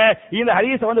ஹதீஸாக இந்த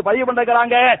ஹதீஸை வந்து பதிவு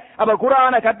பண்றாங்க. அப்ப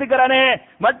குர்ஆனை கத்துக்கறானே,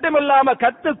 மட்டுமில்லாம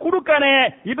கத்து கொடுக்கனே,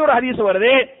 இன்னொரு ஹதீஸ்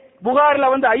வருது புகாரில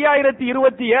வந்து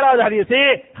 5027வது ஹதீஸ்,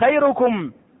 கைருக்கும்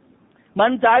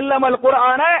மன் தஅல்லமல்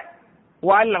குர்ஆன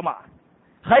வஅல்லம,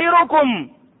 கைருக்கும்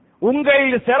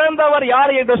உங்களில் சிறந்தவர்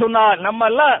யார் என்று சொன்னால்,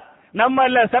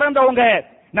 நம்மல்ல சிறந்தவங்க,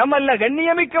 நம்மல்ல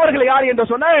கண்ணியமிக்கவர்கள் யார் என்று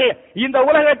சொன்னால் இந்த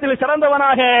உலகத்தில்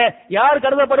சிறந்தவனாக யார்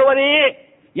கருதப்படுவது,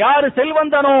 யார்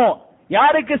செல்வந்தனோ,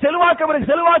 யாருக்கு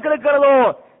செல்வாக்கு இருக்கிறதோ,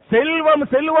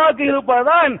 செல்வம் செல்வாக்கு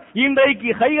இருப்பதுதான்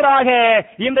இன்றைக்கு ஹைராக,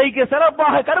 இன்றைக்கு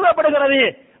சிறப்பாக கருதப்படுகிறது.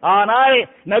 ஆனால்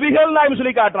நபிகள் நாயகம்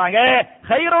சொல்லி காட்டுறாங்க,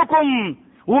 ஹைருக்கும்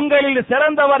உங்களில்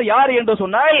சிறந்தவர் யார் என்று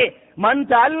சொன்னால் மன்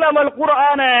தஅல்லமல்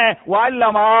குர்ஆன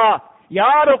வஅல்லமா,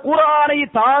 யார் குர்ஆனை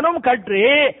தானும் கற்று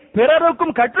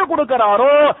பிறருக்கும் கற்றுக்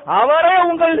கொடுக்கிறாரோ அவரே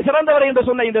உங்கள் சிறந்தவர் என்று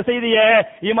சொன்ன இந்த செய்தியை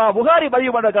இமாம் புகாரி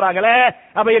பதிவு பண்ணிருக்கிறாங்களே.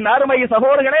 அப்ப என் அருமை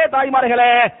சகோதரர்களே,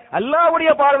 தாய்மார்களே,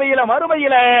 அல்லாஹ்வுடைய பார்வையில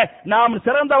மறுமையில நாம்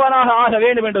சிறந்தவனாக ஆக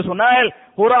வேண்டும் என்று சொன்னால்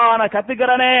குர்ஆனை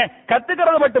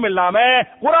கத்துக்கிறது மட்டும் இல்லாம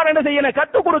குர்ஆன் என்ன செய்யணும்,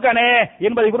 கற்றுக் கொடுக்கனே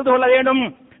என்பதை புரிந்து கொள்ள வேண்டும்.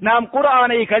 நாம்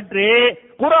குர்ஆனை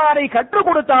கற்றுக்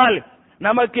கொடுத்தால்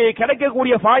நமக்கு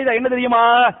கிடைக்கக்கூடிய ஃபாயிதா என்ன தெரியுமா?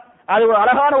 அது ஒரு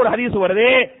அழகான ஒரு ஹதீஸ் வருது.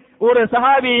 ஒரு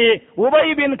சஹாபி உபை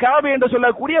பின் கஅப் என்று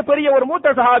சொல்லக்கூடிய பெரிய ஒரு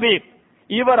மூத்த சஹாபி,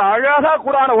 இவர் அழகா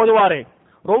குர்ஆனை ஓதுவாரு,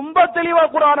 ரொம்ப தெளிவா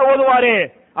குர்ஆனை ஓதுவாரு,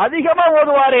 அதிகமா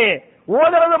ஓதுவாரு.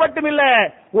 ஓதுறது மட்டும் இல்ல,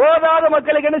 ஓதாத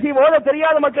மக்களுக்கு என்ன செய்ய, ஓத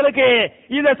தெரியாத மக்களுக்கு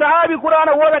இந்த சஹாபி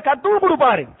குர்ஆனை ஓத கத்துக்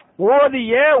கொடுப்பாரு.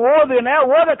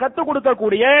 ஓத கத்துக்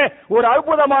கொடுக்கக்கூடிய ஒரு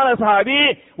அற்புதமான சஹாபி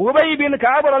உபை பின்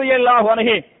கஅப் ரலியல்லாஹு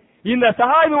அன்ஹு. இந்த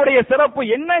சஹாபியுடைய சிறப்பு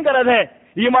என்னங்கிறது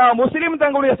இமாம் முஸ்லிம்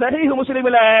தங்களுடைய சஹீஹ்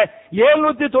முஸ்லிமில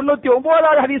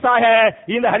 799வது ஹதீஸாக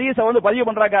இந்த ஹதீஸை பதிவு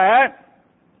பண்றாங்க.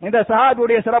 இந்த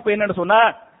சஹாபியுடைய சிறப்பு என்னன்னு சொன்னா,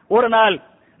 ஒரு நாள்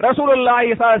ரசூலுல்லாஹி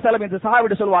ஸல்லல்லாஹு அலைஹி வஸல்லம் இந்த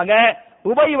சஹாபிட்ட சொல்வாங்க,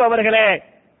 உபை அவர்களே,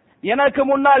 எனக்கு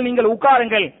முன்னால் நீங்கள்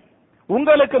உட்காருங்கள்,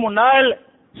 உங்களுக்கு முன்னால்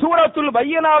சூரத்துல்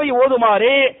பையனாவை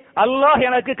ஓதுமாறு அல்லாஹ்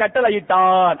எனக்கு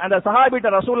கட்டளையிட்டான். அந்த சஹாபிட்ட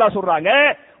ரசூலுல்லாஹ் சொல்றாங்க,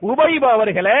 உபை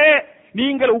அவர்களே,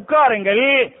 நீங்கள் உட்காருங்கள்,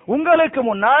 உங்களுக்கு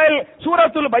முன்னால்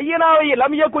சூரத்துல் பையனாவை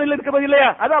லம் யகுல் இருக்கிறது இல்லையா,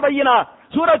 அதான் பையனா,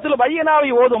 சூரத்துல் பையனாவை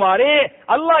ஓதுமாறு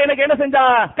அல்லாஹ் எனக்கு என்ன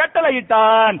செஞ்சான்,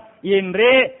 கட்டளையிட்டான்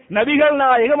என்று நபிகள்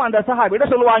நாயகம் அந்த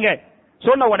சஹாபிட்ட சொல்லுவாங்க.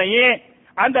 சொன்ன உடனே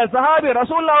அந்த சஹாபி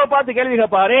ரசூலுல்லாஹ்வை பார்த்து கேள்வி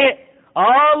கேட்பாரு,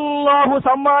 அல்லாஹு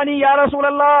சம்மானி யா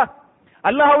ரசூலல்லாஹ்,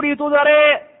 அல்லாஹ்வுடைய தூதரே,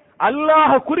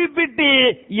 அல்லாஹ் குறிப்பிட்டு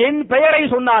என் பெயரை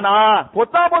சொன்னானா?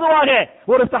 பொதுவாக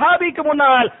ஒரு சஹாபிக்கு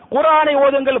முன்னால் குர்ஆனை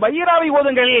ஓதுங்கள், பையனாவை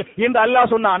ஓதுங்கள் என்று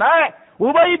அல்லாஹ் சொன்னானா?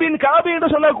 உபை பின் கஅப் என்று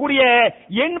சொல்லக்கூடிய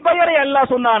என் பெயரை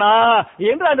அல்லாஹ் சொன்னானா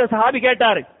என்று அந்த சஹாபி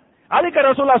கேட்டார். அதுக்கு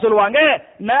ரசூலுல்லாஹ் சொல்லுவாங்க,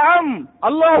 நஅம்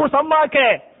அல்லாஹு சம்மாக்க,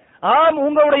 ஆம்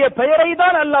உங்களுடைய பெயரை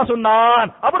தான் அல்லாஹ் சொன்னான்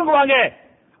அப்படிங்குவாங்க.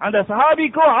 அந்த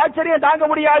சஹாபிக்கும் ஆச்சரியம் தாங்க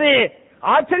முடியாது.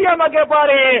 ஆச்சரியமா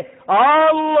கேட்பாரு,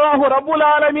 அல்லாஹு ரப்புல்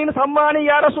ஆலமீன் சம்மானி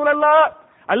யா ரசூலல்லாஹ்,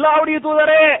 அல்லாஹ்வுடைய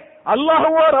தூதரே,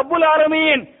 அல்லாஹ்வோ ரப்புல்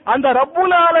ஆலமீன், அந்த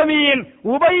ரப்புல் ஆலமீன்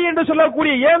உபை என்று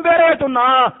சொல்லக்கூடிய என் பேரே சொன்னா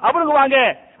அப்படிங்குவாங்க.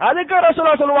 அதுக்கு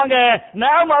ரசூலுல்லாஹ் சொல்லுவாங்க,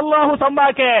 நாம் அல்லாஹு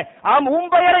சம்மாக்க, ஆம் உன்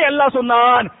பெயரை அல்லாஹ்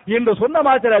சொன்னான் என்று சொன்ன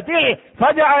மாத்திரத்தில்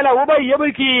ஃபஜஅல உபை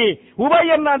யப்கி, உபை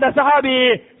என்ற அந்த சஹாபி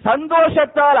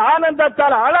சந்தோஷத்தால்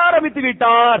ஆனந்தத்தால் அழ ஆரம்பித்து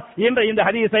விட்டார் என்ற இந்த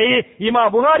ஹதீஸை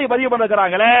இமாம் புகாரி பதிவு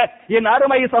பண்ணிருக்கிறாங்களே. என்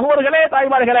அருமை சகோதரர்களே,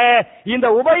 தாய்மார்களே, இந்த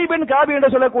உபை பின் கஅப்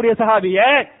என்று சொல்லக்கூடிய சஹாபியை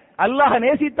அல்லாஹ்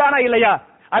நேசித்தானா இல்லையா,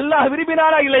 அல்லாஹ்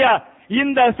விரும்பினானா இல்லையா?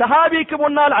 இந்த சஹாபிக்கு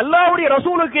முன்னால் அல்லாஹ்வுடைய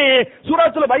ரசூலுக்கு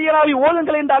சூரத்துல் பையனாவை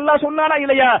ஓதுங்கள் என்று அல்லாஹ் சொன்னானா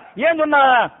இல்லையா? ஏன் சொன்னா?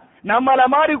 நம்மள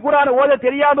மாதிரி குர்ஆன் ஓத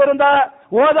தெரியாம இருந்தா,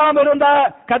 ஓதாம இருந்தா,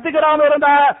 கத்துக்கிறாம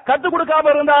இருந்தா, கத்துக்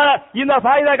கொடுக்காம இருந்தா இந்த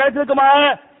ஃபாயிதா கிடைச்சிருக்குமா?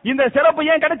 இந்த சிறப்பு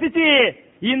ஏன் கிடைச்சிச்சு?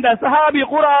 இந்த சஹாபி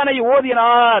குர்ஆனை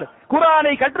ஓதினார்,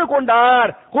 குர்ஆனை கற்றுக்கொண்டார்,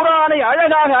 குர்ஆனை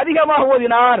அழகாக அதிகமாக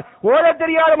ஓதினார், ஓத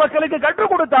தெரியாத மக்களுக்கு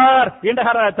கற்றுக் கொடுத்தார் என்ற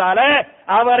காரணத்தால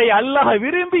அவரை அல்லாஹ்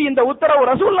விரும்பி இந்த உத்தரவு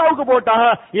ரசூலுல்லாஹ்வுக்கு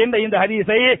போட்டார் என்ற இந்த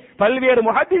ஹதீஸை பல்வேறு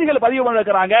முஹத்திஸ்கள் பதிவு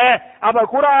பண்ணிருக்காங்க. அப்ப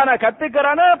குர்ஆனை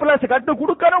கத்துக்கறானே பிளஸ் கற்றுக்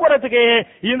கொடுக்கறதுக்கு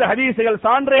இந்த ஹதீஸ்கள்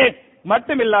சான்று.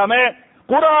 மட்டும் இல்லாம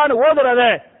குர்ஆன் ஓதுறத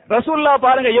ரசூலுல்லாஹ்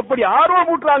பாருங்க எப்படி ஆர்வம்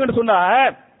ஊட்டுறாங்கன்னு சொன்னா,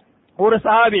 ஒரு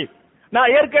சஹாபி,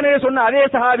 நான் ஏற்கனவே சொன்ன அதே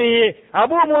சஹாபி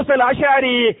அபூ மூஸா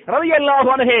அஷ்அரி ரலியல்லாஹு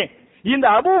அன்ஹு, இந்த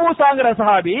அபூ மூஸாங்கிற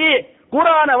சஹாபி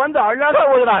குர்ஆனை அழகா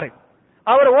ஓதுறாரு.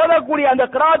 அவர் ஓதக்கூடிய அந்த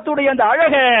கிராத்துடைய அந்த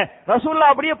அழக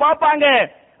ரசூலுல்லாஹ் அப்படியே பார்ப்பாங்க.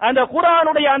 அந்த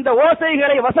குர்ஆனுடைய அந்த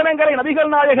ஓசைகளை, வசனங்களை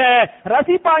நபிகள் நாயக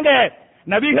ரசிப்பாங்க.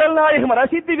 நபிகள் நாயகம்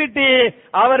ரசித்து விட்டு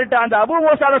அவர்கிட்ட அந்த அபூ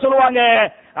மூஸா சொல்லுவாங்க,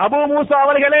 அபூ மூஸா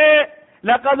அவர்களே,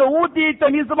 லகத் ஊதீத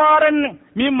மிஸ்மாரன்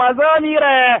மின் மஸாமீர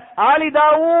ஆலி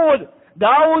தாவூத்,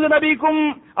 தாவூத் நபிக்கும்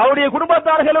அவருடைய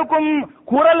குடும்பத்தார்களுக்கும்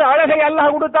குரல் அழகை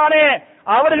அல்லாஹ் கொடுத்தானே,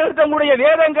 அவர்கள் தங்களுடைய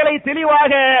வேதங்களை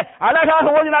தெளிவாக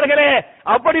அழகாக ஓதினார்களே,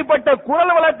 அப்படிப்பட்ட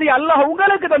குரல் வளத்தை அல்லாஹ்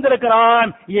உங்களுக்கு தந்திருக்கிறான்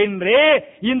என்று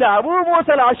இந்த அபூ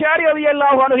மூஸா அஷ்அரி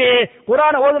ரலியல்லாஹு அன்ஹு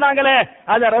குர்ஆன் ஓதுனாங்களே,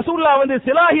 அத ரசூலுல்லாஹ்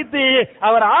சிலாஹித்து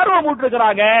அவர் ஆர்வம்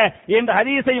ஊட்டிருக்கிறாங்க என்ற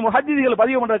ஹதீஸை முஹத்திஸ்கள்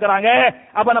பதிவு பண்ணிருக்கிறாங்க.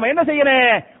 அப்ப நம்ம என்ன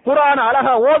செய்யணும்? குர்ஆன்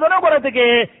அழகா ஓதணும் போறதுக்கு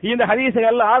இந்த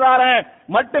ஹதீஸ்கள் ஆதாரம்.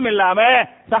 மட்டும் இல்லாம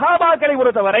சஹாபாக்களை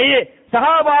பொறுத்தவரை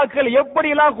சஹாபாக்கள் எப்படி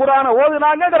எல்லாம் குர்ஆனை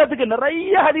ஓதுனாங்கிறதுக்கு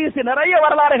நிறைய ஹதீஸ், நிறைய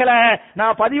வரலாறுகளை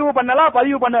நான் பதிவு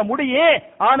பண்ண முடியும்.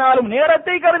 ஆனாலும்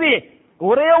நேரத்தை கருதி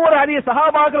ஒரே ஒரு ஹதீஸ்,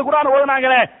 சஹாபாக்கள் குர்ஆன்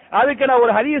ஓதுனாங்களே, அதுக்கு நான்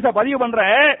ஒரு ஹதீஸை பதிவு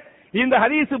பண்றேன். இந்த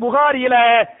ஹதீஸ் புகாரியில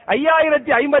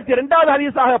 5052வது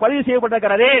ஹதீஸாக பதிவு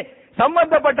செய்யப்பட்டிருக்கிறது.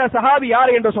 சம்பந்தப்பட்ட சஹாபி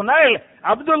யார் என்று சொன்னால்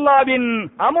அப்துல்லா பின்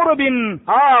அம்ர் பின்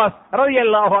ஆஸ்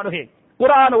ரலியல்லாஹு அன்ஹு.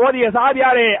 குர்ஆன் ஓதிய சஹாபி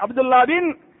யாரு? அப்துல்லா பின்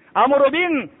அம்ரு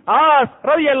பின் ஆஸ்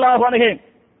ரலியல்லாஹு அன்ஹு.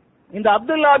 இந்த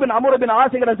அப்துல்லா பின் அம்ரு பின்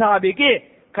ஆஸ்ங்கிற சஹாபிக்கு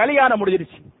கல்யாணம்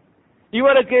முடிஞ்சிருச்சு.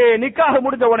 இவருக்கு நிக்காஹ்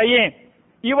முடிஞ்ச உடனே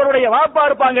இவருடைய வாப்பா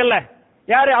இருப்பாங்கல்ல,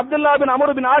 யாரு? அப்துல்லா பின்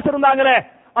அம்ரு பின் ஆஸ் இருந்தாங்களே,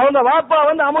 அவங்க வாப்பா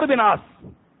வந்து அம்ரு பின் ஆஸ்.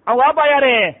 அவங்க வாப்பா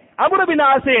யாரு? அம்ரு பின்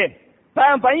ஆஸ்.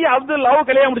 தான் பையன் அப்துல்லாவை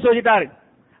கல்யாணம் முடிச்சு வச்சுட்டாரு.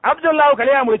 அப்துல்லாவை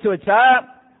கல்யாணம் முடிச்சு வச்சா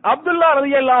அப்துல்லா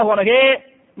ரலியல்லாஹு அன்ஹு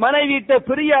மனைவிட்ட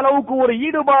பெரிய அளவுக்கு ஒரு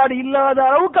ஈடுபாடு இல்லாத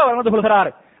அளவுக்கு அவர் நடந்து கொள்கிறார்.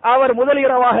 அவர் முதல்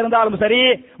இரவாக இருந்தாலும் சரி,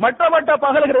 மற்ற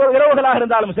பகல் இரவுகளாக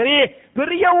இருந்தாலும் சரி,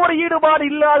 பெரிய ஒரு ஈடுபாடு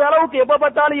இல்லாத அளவுக்கு எப்ப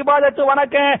பார்த்தாலும் இபாதத்து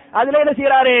வணக்கம் அதுல என்ன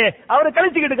செய்யறாரு? அவர்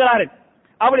கழிச்சுக்கிட்டு இருக்கிறாரு.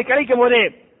 அப்படி கழிக்கும் போது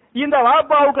இந்த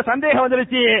வாப்பாவுக்கு சந்தேகம்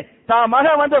வந்துருச்சு, தான்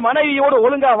மகன் வந்து மனைவியோடு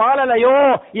ஒழுங்கா வாழலையோ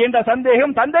என்ற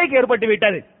சந்தேகம் தந்தைக்கு ஏற்பட்டு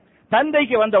விட்டது.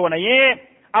 தந்தைக்கு வந்த உடனே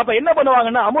அப்ப என்ன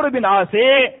பண்ணுவாங்கன்னா, அம்ரு பின் ஆஸ்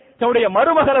தன்னுடைய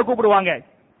மருமகளை கூப்பிடுவாங்க.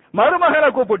 மருமகளை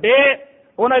கூப்பிட்டு,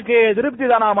 உனக்கு திருப்தி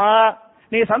தானாமா,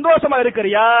 நீ சந்தோஷமா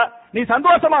இருக்கிறியா, நீ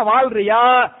சந்தோஷமா வாழ்றியா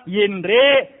என்று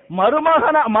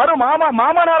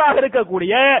மாமனாராக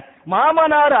இருக்கக்கூடிய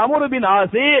மாமனார் அம்ரு பின்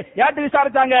ஆஸ் யார்கிட்ட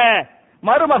விசாரிச்சாங்க?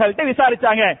 மருமகள்கிட்ட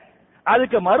விசாரிச்சாங்க.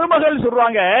 அதுக்கு மருமகள்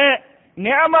சொல்றாங்க,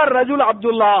 நிஅமர் ரஜுல்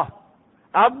அப்துல்லா,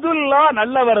 அப்துல்லா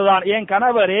நல்லவர் தான், என்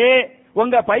கணவரே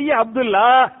உங்க பையன் அப்துல்லா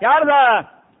யார்தான்?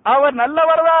 அவர்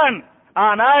நல்லவர் தான்.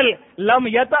 ஆனால் லம்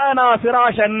யதானா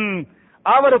ஃபிராஷன்,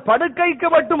 அவர் படுக்கைக்கு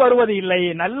மட்டும் வருவது இல்லை.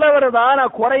 நல்லவர் தான்,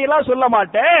 குறையெல்லாம் சொல்ல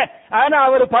மாட்டேன், ஆனா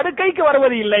அவர் படுக்கைக்கு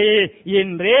வருவது இல்லை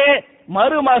என்று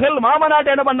மருமகள்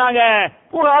மாமனாட்ட என்ன பண்ணாங்க?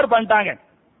 புகார் பண்ணிட்டாங்க.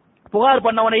 புகார்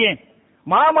பண்ண உடனே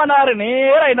மாமனார்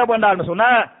நேரா என்ன பண்ணாருன்னு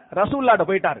சொன்னா, ரசூலுல்லாஹ்ட்ட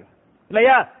போயிட்டாரு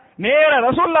இல்லையா? நேரா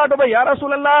ரசூலுல்லாஹ்ட்ட போய், யா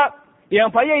ரசூலல்லாஹ்,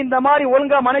 என் பையன் இந்த மாதிரி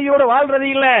ஒழுங்கா மனைவியோட வாழ்றது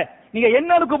இல்ல, நீங்க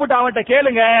என்னன்னு கூப்பிட்டு அவன்கிட்ட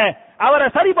கேளுங்க, அவரை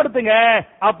சரிப்படுத்துங்க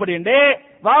அப்படின்னு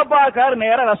வாப்பாக்கார்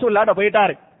நேரா ரசூலுல்லாஹ்ட்ட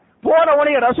போயிட்டாரு. போன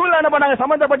உடனே ரசூலுல்லாஹ் என்ன பண்ணாங்க?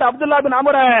 சம்பந்தப்பட்ட அப்துல்லா பின்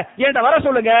அம்ர என்கிட்ட வர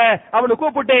சொல்லுங்க அவனை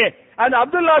கூப்பிட்டு அந்த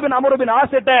அப்துல்லா பின் அம்ரு பின்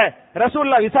ஆஸ்ட்ட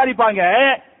ரசூலுல்லாஹ் விசாரிப்பாங்க,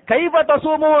 கைஃப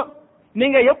தஸூமு,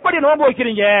 நீங்க எப்படி நோன்பு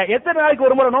வைக்கிறீங்க, எத்தனை நாளைக்கு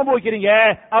ஒரு முறை நோன்பு வைக்கிறீங்க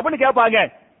அப்படின்னு கேட்பாங்க.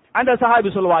 அந்த சஹாபி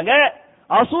சொல்லுவாங்க,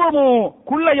 அசூமு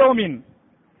குல்ல யௌமின்,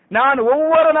 நான்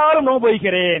ஒவ்வொரு நாளும் நோன்பு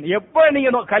வைக்கிறேன். எப்ப நீங்க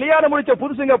கல்யாணம் முடிச்ச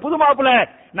புதுசுங்க, புது மாப்பிள்ள,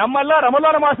 நம்ம எல்லாம்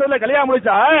ரமலான் மாசத்துல கல்யாணம்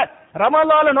முடிச்சா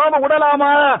ரமலான்ல நோன்பு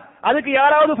விடலாமா, அதுக்கு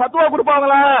யாராவது ஃபத்வா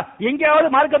கொடுப்பாங்களா, எங்கேயாவது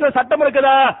மார்க்கத்துல சட்டம்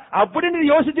இருக்குதா அப்படின்னு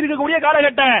யோசிச்சிருக்கக்கூடிய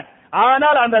காலகட்டம்.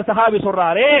 ஆனால் அந்த சஹாபி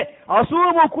சொல்றாரு,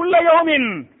 அசூமு குல்ல யௌமின்,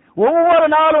 ஒவ்வொரு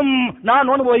நாளும் நான்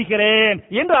நோன்பு வைக்கிறேன்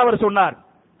என்று அவர் சொன்னார்.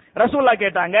 ரசூலுல்லாஹ்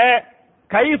கேட்டாங்க,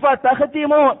 கைஃப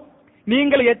தஹ்தீமு,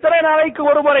 நீங்கள் எத்தனை நாளைக்கு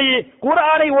ஒரு முறை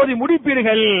குர்ஆனை ஓதி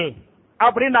முடிப்பீர்கள்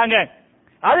அப்படின்னாங்க.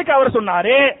 அதுக்கு அவர்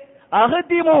சொன்னாரு,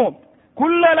 அஹ்தீமு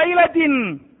குல்ல லைலத்தின்,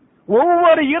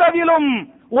 ஒவ்வொரு இரவிலும்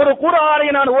ஒரு குர்ஆனை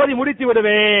நான் ஓதி முடித்து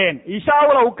விடுவேன்.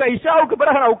 இஷாவுக்கு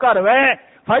பிறகு நான் உட்காருவேன்,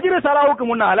 ஃபஜ்ர் சலாவுக்கு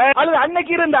முன்னால, அல்லது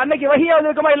அன்னைக்கு வஹியாவது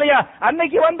இருக்குமா இல்லையா,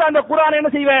 அன்னைக்கு வந்து அந்த குர்ஆனை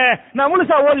என்ன செய்வேன், நான்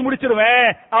முழுசா ஓதி முடிச்சிருவேன்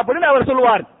அப்படின்னு அவர்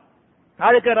சொல்லுவார்.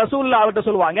 அதுக்கு ரசூலுல்லாஹ் அவர்கிட்ட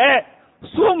சொல்லுவாங்க,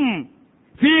 சும்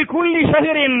ஃபீ குல்லி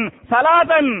ஷஹரின்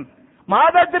ஸலாதன்,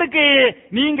 மாதத்திற்கு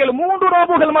நீங்கள் 3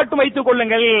 நோன்புகள் மட்டும் வைத்துக்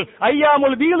கொள்ளுங்கள்.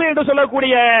 ஐயாமுல் பீல் என்று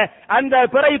சொல்லக்கூடிய அந்த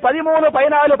பிறை 13,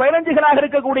 14, 15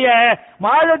 இருக்கக்கூடிய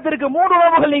மாதத்திற்கு 3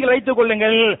 நோன்புகள் நீங்கள் வைத்துக்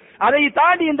கொள்ளுங்கள். அதை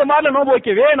தாண்டி இந்த மாதிரி நோன்பு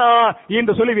வைக்க வேணாம்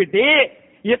என்று சொல்லிவிட்டு,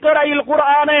 இக்ராயில்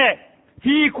குர்ஆன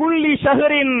ஃபீ குல்லி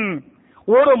ஷஹரின்,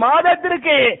 ஒரு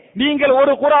மாதத்திற்கு நீங்கள்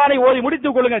ஒரு குர்ஆனை ஓதி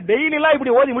முடித்துக் கொள்ளுங்க. டெய்லி எல்லாம்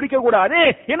இப்படி ஓதி முடிக்க கூடாது.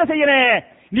 என்ன செய்யணும்,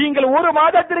 நீங்கள் ஒரு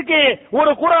மாதத்திற்கு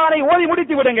ஒரு குர்ஆனை ஓதி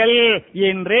முடித்து விடுங்கள்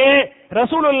என்று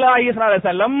ரசூலுல்லாஹி ஸல்லல்லாஹு அலைஹி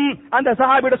வஸல்லம் அந்த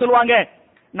சஹாபியிட சொல்லுவாங்க.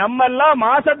 நம்ம எல்லாம்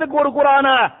மாசத்துக்கு ஒரு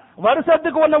குர்ஆனா,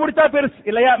 வருஷத்துக்கு ஒண்ணு முடிச்சா பெருசு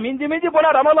இல்லையா, மிஞ்சி போனா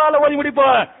ரமலான்ல ஓதி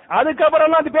முடிப்போம், அதுக்கப்புறம்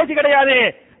எல்லாம் அது பேச்சு கிடையாது.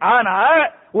 ஆனா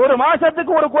ஒரு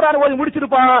மாசத்துக்கு ஒரு குர்ஆன் ஓதி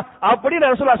முடிச்சிருப்பான்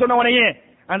அப்படின்னு ரசூலுல்லாஹ் சொன்ன உடனே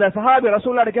அந்த சஹாபி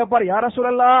ரசூலுல்லாஹ் கேட்பார், யா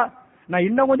ரசூலல்லாஹ், நான்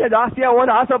இன்னும் கொஞ்சம் ஜாஸ்தியா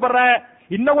ஓத ஆசைப்படுறேன்,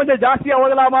 இன்னும் கொஞ்சம் ஜாஸ்தியா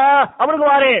ஓதலாமா அவனுக்கு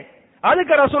வாரு.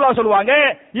 அதுக்கு ரசூலுல்லாஹ் சொல்லுவாங்க,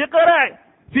 இக்ரா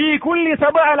ஃபீ குல்லி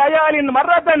 7 லயாலின்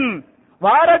மர்ரத்தன்,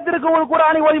 வாரத்திற்கு ஒரு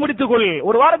குர்ஆனை ஓதி முடித்துக்கொள்.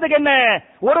 ஒரு வாரத்துக்கு என்ன,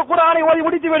 ஒரு குர்ஆனை ஓதி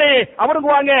முடித்து விடு அவனுக்கு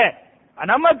வாங்க.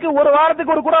 நமக்கு ஒரு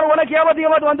வாரத்துக்கு ஒரு குர்ஆன், உனக்கு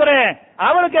ஏமாத்தி வந்துறேன்.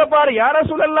 அவனுக்கு கேட்பாரு, யா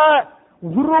ரசூலல்லாஹ்,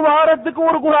 ஒரு வாரத்துக்கு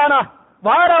ஒரு குர்ஆனா,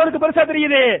 வாரம் அவனுக்கு பெருசா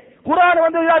தெரியுது, குர்ஆன்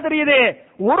வந்து இதா தெரியுது,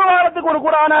 ஒரு வாரத்துக்கு ஒரு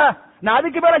குர்ஆனா, நான்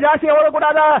அதுக்கு மேல ஜாஸ்தியா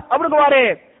ஓதக்கூடாதா அவனுக்கு வாரு.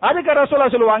 அதுக்கு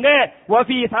ரசூலுல்லாஹ் சொல்லுவாங்க,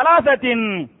 வஃபி ஸலாசத்தின்,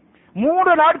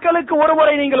 3 நாட்களுக்கு ஒரு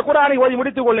முறை நீங்கள் குர்ஆனை ஓதி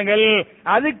முடித்துக் கொள்ளுங்கள்,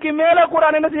 அதுக்கு மேல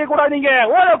குர்ஆன் என்ன செய்யக்கூடாது, நீங்க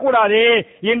ஓதக்கூடாது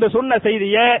என்று சொன்ன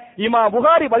செய்தியை இமாம்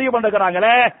புகாரி பதிவு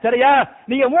பண்ணிருக்காங்களே. சரியா,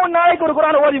 நீங்க 3 நாளைக்கு ஒரு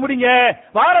குர்ஆனை ஓதி முடிங்க,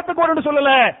 வாரத்துக்கு ஒன்று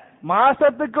சொல்லல,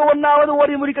 மாசத்துக்கு ஒன்னாவது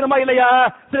ஓதி முடிக்கணுமா இல்லையா?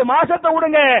 சரி, மாசத்தை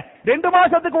விடுங்க, 2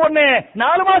 மாசத்துக்கு ஒண்ணு,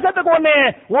 4 மாசத்துக்கு ஒண்ணு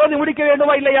ஓதி முடிக்க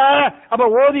வேண்டுமா இல்லையா? அப்ப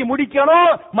ஓதி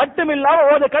முடிக்கணும் மட்டுமில்லாம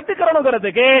ஓத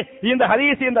கத்துக்கிறோங்கிறதுக்கு இந்த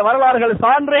ஹதீஸ், இந்த வரலாறுகள்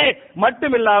சான்று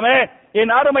மட்டுமில்லாம,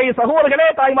 என் அருமை சகோதரர்களே,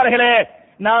 தாய்மார்களே,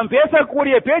 நாம்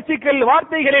பேசக்கூடிய பேச்சுக்கள்,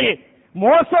 வார்த்தைகளில்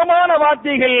மோசமான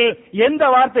வார்த்தைகள் எந்த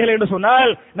வார்த்தைகள் என்று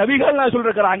சொன்னால், நபிகள்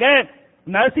சொல்லிருக்கிறாங்க,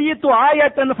 நசீத்து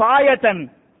ஆயத்தன் ஃபாயத்தன்,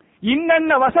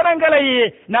 இன்னென்ன வசனங்களை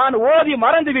நான் ஓதி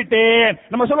மறந்து விட்டேன்.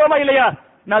 நம்ம சொல்லுவோமா இல்லையா?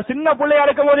 நான் சின்ன பிள்ளையா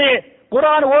இருக்கும் போது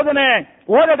குர்ஆன் ஓதுனேன்,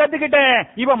 ஓத கத்துக்கிட்டேன்,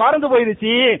 இப்ப மறந்து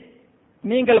போயிருச்சு.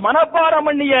 நீங்கள் மனப்பாடம்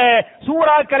பண்ணிய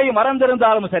சூறாக்களை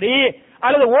மறந்திருந்தாலும் சரி,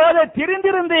 அல்லது ஓத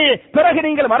தெரிந்திருந்து பிறகு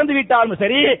நீங்கள் மறந்து விட்டாலும்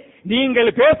சரி, நீங்கள்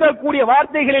பேசக்கூடிய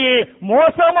வார்த்தைகளில்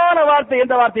மோசமான வார்த்தை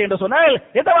எந்த வார்த்தை என்று சொன்னால்,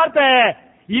 எந்த வார்த்தை?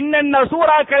 இன்னென்ன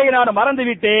சூறாக்களை நான் மறந்து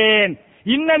விட்டேன்,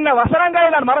 இன்னென்ன வசனங்களை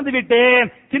நான் மறந்து விட்டேன்,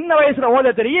 சின்ன வயசுல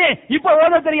ஓத தெரியும், இப்ப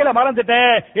ஓத தெரியல,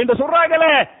 மறந்துட்டேன் என்று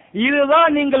சொல்றாங்களே,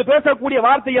 இதுதான் நீங்கள் பேசக்கூடிய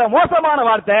வார்த்தைய மோசமான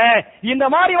வார்த்தை. இந்த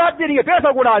மாதிரி வார்த்தை நீங்க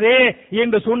பேசக்கூடாது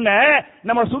என்று சொன்ன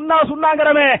நம்ம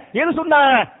சுண்ணாங்கிறமே, எது சுண்ணா?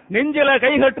 நெஞ்சில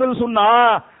கை கட்டுறது சுண்ணா,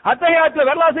 அத்தகையாத்துல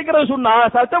வெள்ளாசிக்கிறது சுண்ணா,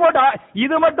 சத்தம் போட்டா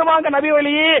இது மட்டுமாங்க நபி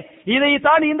வழி?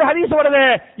 இதைத்தான் இந்த ஹதீஸ் வருது.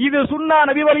 இது சுண்ணா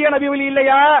நபி வழியா, நபி வழி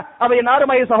இல்லையா? அவை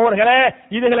நாருமை சகோதரர்களே,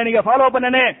 இதுகளை நீங்க ஃபாலோ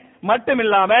பண்ணனே.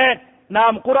 மட்டுமில்லாம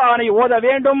நாம் குர்ஆனை ஓத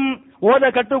வேண்டும், ஓத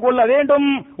கற்றுக்கொள்ள வேண்டும்,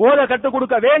 ஓத கற்றுக்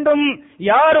கொடுக்க வேண்டும்.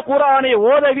 யார் குர்ஆனை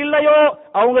ஓதவில்லையோ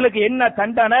அவங்களுக்கு என்ன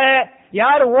தண்டனை,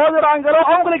 யார் ஓதுறாங்களோ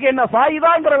அவங்களுக்கு என்ன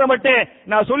ஃபாயிதாங்கிறத மட்டும்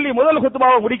நான் சொல்லி முதல்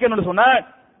குத்பாவை முடிக்கணும்னு சொன்னேன்.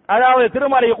 அதாவது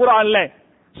திருமறை குர்ஆன்ல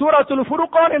சூரத்துல்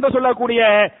ஃபுர்கான் என்று சொல்லக்கூடிய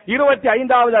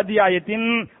 25வது அத்தியாயத்தின்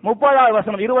 30வது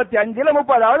வசனம், 25ல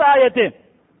 30வது ஆயத்து,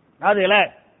 அதுல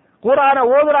குர்ஆனை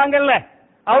ஓதுறாங்கல்ல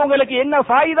அவங்களுக்கு என்ன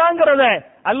ஃபாயிதாங்கிறத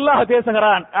அல்லாஹ்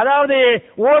பேசுகிறான். அதாவது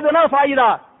ஓதுனா ஃபாயிதா,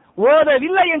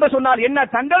 ஓதவில்லை என்று சொன்னால் என்ன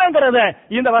தண்டனைங்கிறத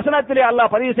இந்த வசனத்திலே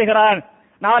அல்லாஹ் பதிவு செய்கிறான்.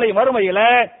 நாளை மறுமையில,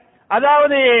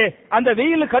 அதாவது அந்த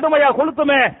வெயில் கடுமையா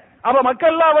கொளுத்துமே, அப்ப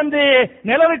மக்கள் எல்லாம் வந்து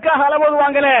நிலவுக்காக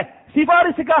அளவோதுவாங்களே,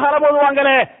 சிபாரிசுக்காக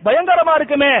அளவோதுவாங்களே, பயங்கரமா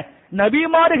இருக்குமே.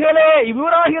 நபிமார்களே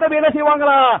இப்ராஹிம் நபி என்ன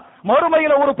செய்வாங்களா?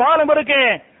 மறுமையில ஒரு பாலம் இருக்கு,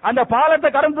 அந்த பாலத்தை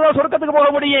கடந்துதான் சொர்க்கத்துக்கு போக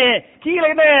முடியும். கீழே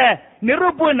என்ன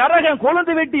நெருப்பு, நரகம்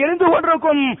கொழுந்து விட்டு எரிந்து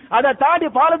கொண்டிருக்கும், அதை தாண்டி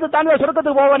பாலத்தை தாண்டி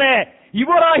சொர்க்கத்துக்கு போவனே.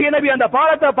 இப்ராஹிம் நபி அந்த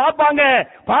பாலத்தை பார்ப்பாங்க,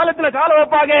 பாலத்துல கால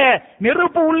வைப்பாங்க,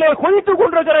 நெருப்பு உள்ளே கொதித்துக்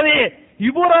கொண்டிருக்கிறது.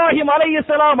 இப்ராஹிம்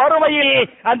அலைஹிஸ்ஸலாம் மறுமையில்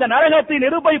அந்த நரகத்தை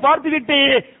நெருப்பை பார்த்துவிட்டு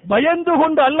பயந்து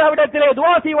கொண்டு அல்லாஹ்விடத்திலே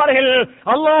துஆ செய்வார்கள்,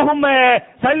 அல்லாஹும்ம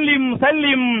சல்லிம்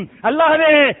சல்லிம், அல்லாஹ்வே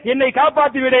என்னை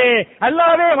காப்பாற்றி விடு,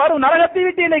 அல்லாஹ்வே வரும் நரகத்தை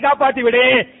விட்டு என்னை காப்பாற்றி விடு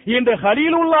என்று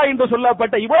ஹலீலுல்லாஹ் என்று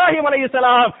சொல்லப்பட்ட இப்ராஹிம்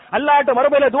அலைஹிஸ்ஸலாம் அல்லாஹ்ட்ட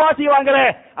மறுமையில துஆ செய்வாங்க.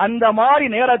 அந்த மாதிரி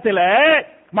நேரத்துல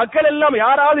மக்கள் எல்லாம்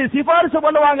யாராவது சிபாரிசு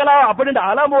பண்ணுவாங்களா அப்படின்னு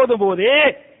அலமோதும் போது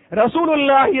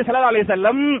ரசூலுல்லாஹி ஸல்லல்லாஹு அலைஹி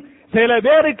வஸல்லம் சில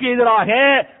பேருக்கு எதிராக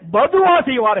பதுவா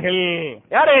செய்வார்கள்.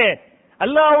 யாரு?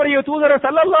 அல்லாஹ்வுடைய தூதர்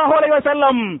ஸல்லல்லாஹு அலைஹி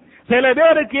வஸல்லம் சில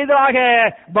பேருக்கு எதிராக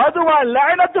பதுவா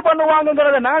லஅனத்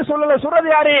பண்ணுவாங்கங்கறத நான் சொல்லல, சொல்றது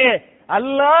யாரு?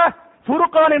 அல்லாஹ்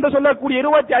ஃபுர்கான் என்று சொல்லக்கூடிய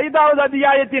 25வது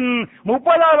அத்தியாயத்தின்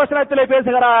 30வது வசனத்திலே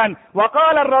பேசுகிறான்.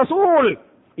 வகால ரசூல்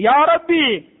யா ரப்பி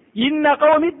இன்ன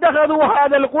கௌமி இத்தகது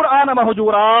ஹாதல் குர்ஆன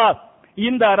மஹ்ஜூரா.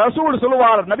 இந்த ரசூல்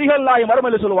சொல்வார், நபிகள் நாயகம்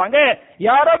மறுமையில் சொல்லுவாங்க,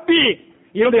 யா ரப்பி,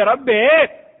 என்னுடைய ரப்பே,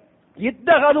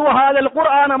 இத்தகது ஹாதல்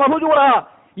குர்ஆன மஹ்ஜூரா,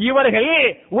 இவர்கள்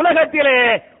உலகத்திலே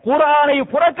குர்ஆனை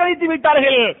புறக்கணித்து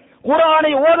விட்டார்கள்,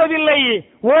 குர்ஆனை ஓதவில்லை,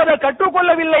 ஓத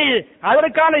கற்றுக்கொள்ளவில்லை,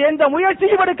 அதற்கான எந்த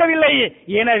முயற்சியும் எடுக்கவில்லை.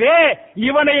 எனவே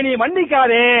இவனை நீ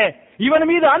மன்னிக்காதே, இவன்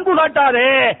மீது அன்பு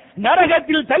காட்டாதே,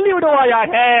 நரகத்தில் தள்ளி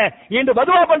விடுவாயாக என்று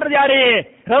பதுவா பண்றது யாரு?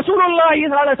 ரசூலுல்லாஹி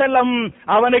ஸல்லல்லாஹு அலைஹி வஸல்லம்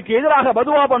அவனுக்கு எதிராக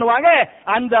பதுவா பண்ணுவாங்க.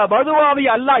 அந்த பதுவாவை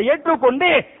அல்லாஹ் ஏற்றுக்கொண்டு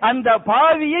அந்த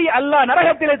பாவியை அல்லாஹ்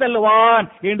நரகத்திலே தள்ளுவான்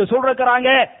என்று சொல்றாங்க.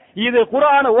 இது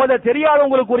குர்ஆன் ஓத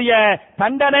தெரியாதவங்களுக்குரிய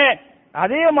தண்டனை.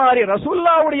 அதே மாதிரி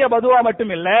ரசூலுல்லாஹ்வுடைய பதுவா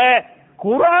மட்டும் இல்ல,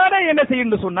 குர்ஆனை என்ன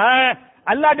செய்யணும் சொன்னா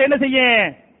அல்லாஹ் என்ன செய்ய?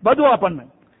 பதுவா பண்ணு.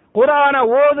 குர்ஆனை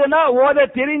ஓதுனா ஓத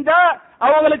தெரிஞ்சா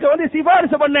அவங்களுக்கு வந்து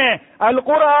சிபாரிசு பண்ணு. அல்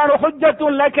குர்ஆன்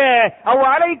ஹுஜ்ஜத்துல் லக அவ்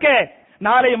அலைக,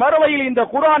 நாளை மறுமையில் இந்த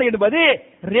குர்ஆன் என்பது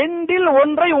ரெண்டில்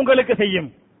ஒன்றை உங்களுக்கு செய்யும்.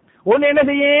 ஒன்னு என்ன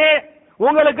செய்யும்?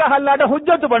 உங்களுக்கு அல்லாஹ்ட்ட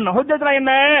ஹுஜ்ஜத் பண்ணும். ஹுஜ்ஜத்னா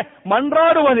என்ன?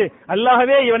 மன்றாடுவது.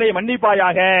 அல்லாஹ்வே இவனை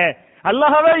மன்னிப்பாயாக,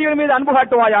 அல்லாஹ்வே இவன் மீது அன்பு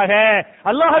காட்டுவாயாக,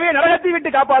 அல்லாஹ்வே நரகத்தை விட்டு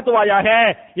காப்பாற்றுவாயாக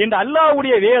என்று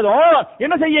அல்லாஹ்வுடைய வேதம்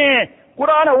என்ன செய்யும்?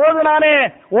 குர்ஆனை ஓதுனானே,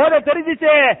 ஓத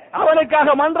தெரிஞ்சிச்சே,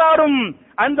 அவனுக்காக மன்றாடும்.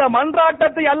 அந்த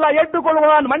மன்றாட்டத்தை அல்லாஹ்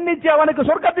ஏற்றுக்கொள்வான், மன்னிச்சு அவனுக்கு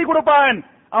சொர்க்கத்தை கொடுப்பான்.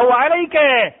 அவ் அலைக்க,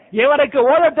 எவருக்கு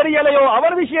ஓத தெரியலையோ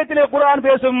அவர் விஷயத்திலே குர்ஆன்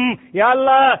பேசும். யா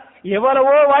அல்லாஹ்,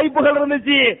 எவ்வளவோ வாய்ப்புகள்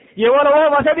இருந்துச்சு, எவ்வளவோ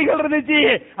வசதிகள் இருந்துச்சு,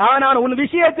 ஆனால் உன்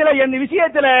விஷயத்துல என்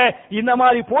விஷயத்துல இந்த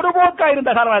மாதிரி பொதுபோக்கா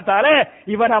இருந்த காரணத்தால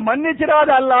இவனை மன்னிச்சிடாத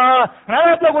அல்லாஹ்,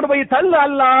 நரகத்துல கொண்டு போய் தள்ளு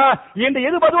அல்லாஹ் என்று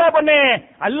எது பதுவா பண்ணு?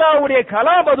 அல்லாஹ்வுடைய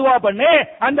கலாம் பதுவா பண்ணு,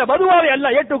 அந்த பதுவாவை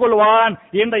அல்லாஹ் ஏற்றுக்கொள்வான்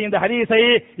என்ற இந்த ஹதீஸை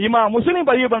இமாம் முஸ்லிம்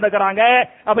பதிவு பண்ணிருக்கிறாங்க.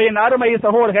 அப்ப என் அருமை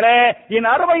சகோதரர்களே, என்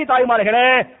அருமை தாய்மார்களே,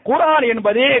 குர்ஆன்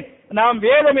என்பது நாம்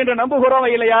வேதம் என்று நம்புகிறோம்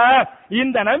இல்லையா?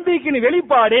 இந்த நம்பிக்கையின்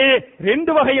வெளிப்பாடு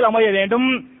ரெண்டு வகையில் அமைய வேண்டும்.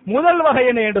 முதல் வகை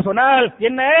என்ன என்று சொன்னால்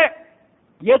என்ன?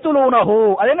 யதுலூனஹு,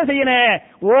 அது என்ன செய்யணும்?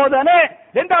 ஓதனே.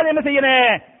 இரண்டாவது என்ன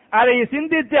செய்யணும்? அதை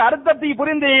சிந்தித்து அர்த்தத்தை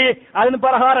புரிந்து அதன்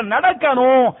பிரகாரம்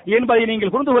நடக்கணும் என்பதை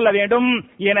நீங்கள் புரிந்து கொள்ள வேண்டும்.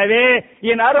 எனவே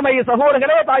என் அருமை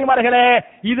சகோதரர்களே, தாய்மார்களே,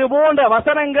 இது போன்ற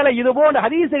வசனங்களை, இது போன்ற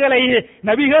ஹதீசுகளை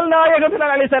நபிகள் நாயகம்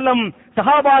ஸல்லல்லாஹு அலைஹி வஸல்லம்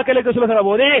சஹாபாக்களுக்கு சொல்கிற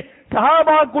போது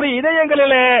சஹாபாக்குடைய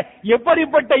இதயங்களில்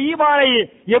எப்படிப்பட்ட ஈமானை,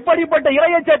 எப்படிப்பட்ட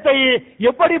இறையச்சத்தை,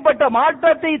 எப்படிப்பட்ட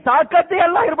மாற்றத்தை, தாக்கத்தை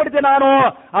அல்லாஹ் ஏற்படுத்தினானோ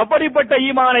அப்படிப்பட்ட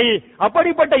ஈமானை,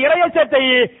 அப்படிப்பட்ட இறையச்சத்தை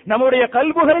நம்முடைய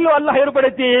கல்புகளில் அல்லாஹ்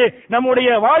ஏற்படுத்தி நம்முடைய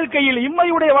வாழ்க்கையில்,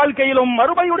 இம்மையுடைய வாழ்க்கையிலும்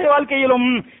மறுமையுடைய வாழ்க்கையிலும்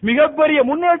மிகப்பெரிய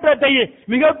முன்னேற்றத்தை,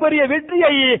 மிகப்பெரிய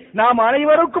வெற்றியை நாம்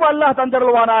அனைவருக்கும் அல்லாஹ்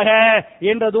தந்தருள்வானாக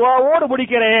என்ற துஆவோடு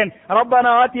முடிக்கிறேன்.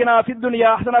 ரப்பனா ஆத்தினா ஃபித்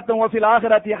துன்யா ஹஸனத்தன் வ ஃபில்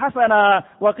ஆখিরাতি ஹஸனா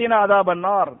வ கினா அஸாபன்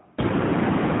நார்.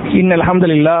 இன்னல்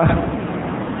ஹம்துலில்லாஹ்.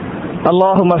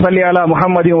 اللهم صل على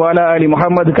محمد وعلى ال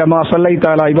محمد كما صليت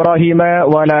على ابراهيم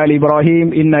وعلى ال ابراهيم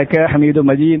انك حميد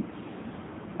مجيد.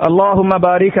 اللهم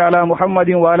بارك على محمد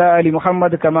وعلى ال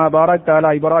محمد كما باركت على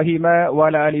ابراهيم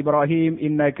وعلى ال ابراهيم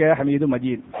انك حميد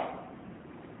مجيد.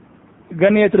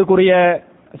 கண்ணியத்திற்குரிய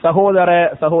சகோதர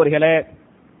சகோதரிகளே,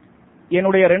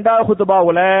 என்னுடைய இரண்டாவது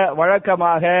குத்பாவுல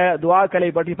வழக்கமாக துஆக்களை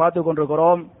பற்றி பார்த்துக்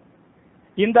கொண்டிருக்கிறோம்.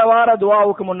 இந்த வார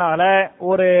துஆவுக்கு முன்னால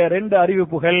ஒரு 2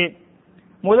 அறிவிப்புகள்.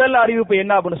 முதல் அறிவிப்பு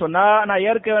என்ன அப்படின்னு சொன்னா, நான்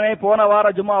ஏற்கனவே போன வார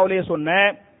ஜும்மாவிலேயே சொன்னேன்,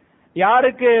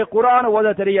 யாருக்கு குர்ஆன்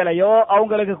ஓத தெரியலையோ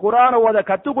அவங்களுக்கு குர்ஆன் ஓத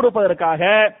கத்துக் கொடுப்பதற்காக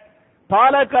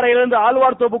பாலக்கரையிலிருந்து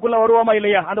ஆழ்வார் தோப்புக்குள்ள வருவோமா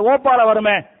இல்லையா, அந்த ஓப்பால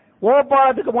வருமே,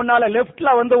 ஓப்பாலத்துக்கு முன்னால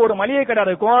லெப்ட்ல ஒரு மளிகை கடை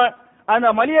இருக்கும். அந்த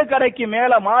மளிகை கடைக்கு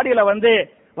மேல மாடியில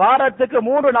வாரத்துக்கு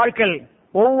 3 நாட்கள்,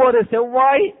 ஒவ்வொரு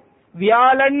செவ்வாய்,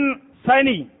 வியாழன்,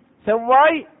 சனி,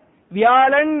 செவ்வாய்,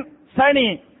 வியாழன், சனி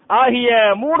ஆகிய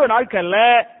 3 நாட்கள்ல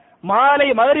மாலை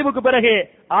மகரிபுக்கு பிறகு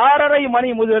 6:30 மணி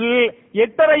முதல்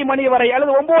 8:30 மணி வரை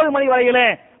அல்லது 9 மணி வரையில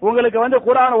உங்களுக்கு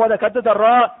குர்ஆன் ஓத கத்து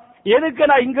தர்றோம். எதுக்கு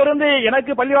நான் இங்க இருந்து,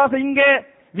 எனக்கு பள்ளிவாசல் இங்க,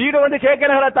 வீடு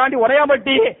கேக்கநகரை தாண்டி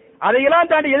உடையாம்பட்டி,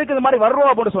 அதையெல்லாம் தாண்டி எதுக்கு இந்த மாதிரி வர்றோம்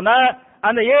அப்படின்னு சொன்னா,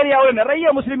 அந்த ஏரியாவில் நிறைய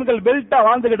முஸ்லிம்கள் பெல்ட்டா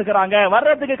வாழ்ந்துகிட்டு இருக்காங்க,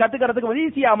 வர்றதுக்கு கத்துக்கிறதுக்கு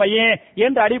ஈஸியா அமையும்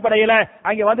என்ற அடிப்படையில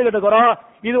அங்க வந்துகிட்டு இருக்கிறோம்.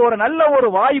 இது ஒரு நல்ல ஒரு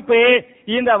வாய்ப்பு.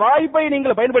 இந்த வாய்ப்பை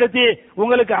நீங்கள் பயன்படுத்தி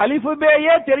உங்களுக்கு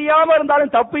அலிஃபுபேயே தெரியாம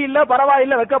இருந்தாலும் தப்பு இல்ல,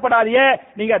 பரவாயில்ல, வெக்கப்படாதீங்க,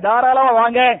 நீங்க தாராளமா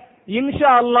வாங்க.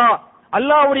 இன்ஷா அல்லாஹ்,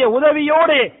 அல்லாஹ்வுடைய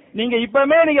உதவியோடு நீங்க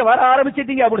இப்பமே நீங்க வர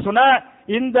ஆரம்பிச்சிட்டீங்க அப்படி சொன்னா,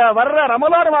 இந்த வர்ற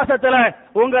ரமலான் மாசத்துல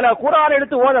உங்களை குர்ஆன்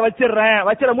எடுத்து ஓத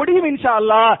வச்சிட முடியும் இன்ஷா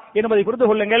அல்லாஹ் என்பதை புரிந்து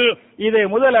கொள்ளுங்கள். இது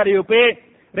முதல் அறிவிப்பு.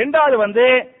 இரண்டாவது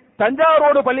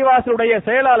தஞ்சாவூர் பள்ளிவாசலுடைய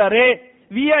செயலாளர்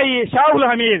விஐ ஷாவுல்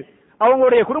ஹமீத்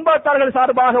அவங்களுடைய குடும்பத்தார்கள்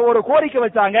சார்பாக ஒரு கோரிக்கை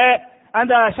வச்சாங்க.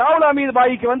 அந்த ஷாவுல் ஹமீத்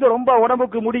பாய்க்கு ரொம்ப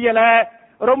உடம்புக்கு முடியல,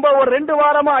 ரொம்ப ஒரு 2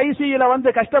 வாரமா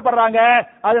ஐசியூல கஷ்டப்படுறாங்க.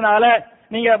 அதனால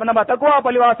நீங்க நம்ம தக்வா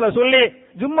பள்ளிவாசல சொல்லி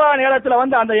ஜும்மா நேரத்துல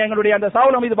அந்த எங்களுடைய அந்த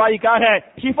ஷாவுல் ஹமீத் பாய்க்காக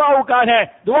ஷிஃபாவுக்காக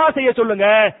துஆ செய்ய சொல்லுங்க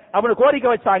அப்படின்னு கோரிக்கை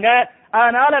வச்சாங்க.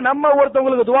 அதனால நம்ம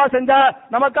ஒருத்தவங்களுக்கு துஆ செஞ்சா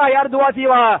நமக்காக யார் துஆ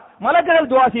செய்வா?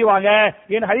 மலக்குகள் துஆ செய்வாங்க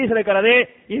என் ஹதீஸ் இருக்கிறது.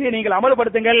 இதை நீங்கள்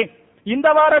அமல்படுத்துங்கள். இந்த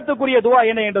வாரத்துக்குரிய துஆ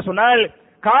என்ன என்று சொன்னால்,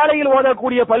 காலையில்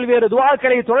ஓதக்கூடிய பல்வேறு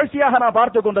துஆக்களை தொடர்ச்சியாக நாம்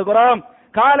பார்த்துக் கொண்டிருக்கிறோம்.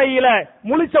 காலையில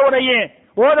முழிச்ச உடனே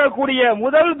ஓதக்கூடிய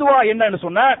முதல் துஆ என்னன்னு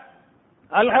சொன்னா,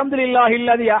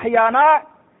 அல்ஹம்துலில்லாஹில்லதி அஹ்யானா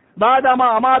பாதமா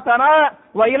அமாதனா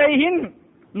வ இலைஹின்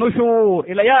நுஷூர்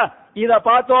இல்லையா, இத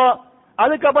பார்த்தோம்.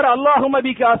 அதுக்கப்புறம் அல்லாஹும்ம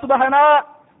பிக அஸ்பஹனா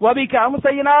வ பிக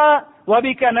அம்சைனா வ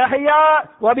பிக நஹ்யா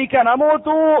வ பிக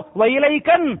நமூது வ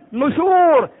இலைக்கன்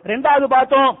நுஷூர் இரண்டாவது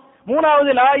பார்த்தோம்.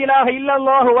 மூணாவது லா இலாஹ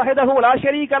இல்லல்லாஹு வஹ்தஹு லா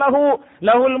ஷரீக லஹு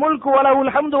லஹுல் முல்கு வ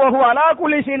லஹுல் ஹம்து வ ஹுவ அலா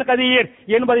குல்லி ஷைஇன் கதீர்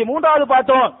என்பதை மூன்றாவது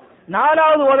பார்த்தோம்.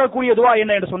 நாலாவது ஓதக்கூடிய துஆ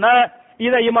என்ன என்று சொன்னா,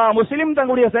 இதை இமாம் முஸ்லிம்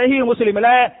தங்களுடைய சஹீஹ் முஸ்லிம்ல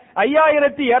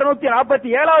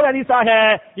 5247வது ஹதீஸாக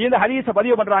இந்த ஹதீஸ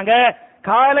பதிவு பண்றாங்க.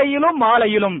 காலையிலும்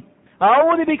மாலையிலும்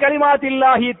அஊது பி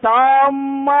கலிமாத்தில்லாஹி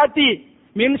தாம்மாத்தி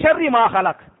மின் ஷர்ரி மா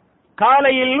ஹலக்,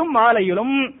 காலையிலும்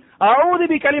மாலையிலும் அஊது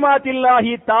பி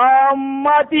கலிமாத்தில்லாஹி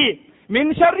தாம்மாத்தி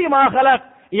மின் ஷர்ரி மா ஹலக்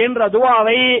என்ற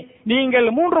துஆவை நீங்கள்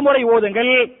 3 முறை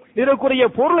ஓதுங்கள். இதற்குரிய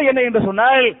பொருள் என்ன என்று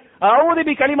சொன்னால், அஊது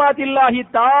பி கலிமாத்தில்லாஹி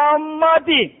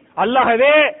தாம்மாத்தி,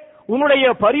 அல்லாஹ்வே உன்னுடைய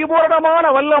பரிபூரணமான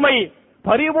வல்லமை,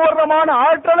 பரிபூர்ணமான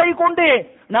ஆற்றலை கொண்டு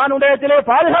நான் உன்னிடத்திலே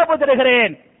பாதுகாப்பு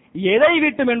தருகிறேன். எதை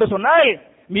விட்டும் என்று சொன்னால்,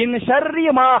 மின் ஷர்ரி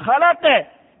மா ஹலக,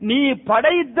 நீ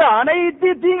படைத்த அனைத்து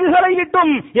தீங்குகளை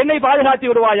விட்டும் என்னை பாதுகாத்து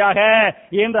விடுவாயாக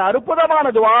என்ற அற்புதமான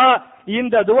துவா.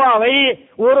 இந்த துவாவை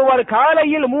ஒருவர்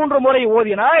காலையில் 3 முறை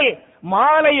ஓதினால்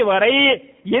மாலை வரை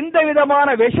எந்த விதமான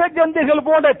விஷஜந்துகள்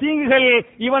போன்ற தீங்குகள்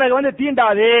இவனுக்கு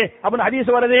தீண்டாது அப்படின்னு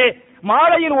ஹதீஸ் வருது.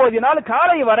 மாலையில் ஓதினால்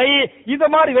காலை வரை இந்த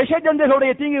மாதிரி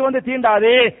விஷஜந்துகளுடைய தீங்கு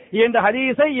தீண்டாது என்ற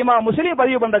ஹதீஸை இமாம் முஸ்லிம்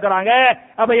பதிவு பண்றாங்க.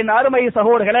 அப்ப என் அருமை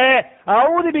சகோதரர்களே,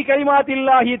 அஊது பி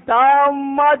கலிமாத்தில்லாஹி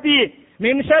தாம்மாத்தி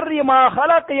மின் ஷர்ரி மா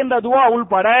ஹலக் என்ற துவா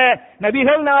உள்பட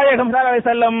நபிகள் நாயகம் ஸல்லல்லாஹு அலைஹி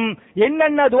வஸல்லம்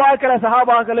என்னென்ன துவாக்களை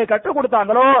சஹாபாக்களுக்கு கற்றுக்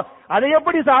கொடுத்தாங்களோ அதை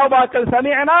எப்படி சஹாபாக்கள்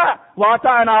சமிஅனா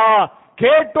வஅதானா,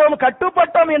 கேட்டோம்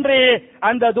கட்டுப்பட்டோம் என்று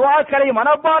அந்த துவாக்களை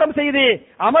மனப்பாடம் செய்து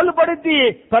அமல்படுத்தி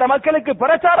பிற மக்களுக்கு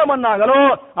பிரச்சாரம் பண்ணாங்களோ,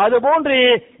 அதுபோன்று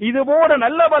இது போன்ற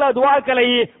நல்ல பல துவாக்களை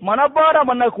மனப்பாடம்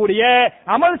பண்ணக்கூடிய,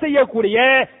 அமல் செய்யக்கூடிய,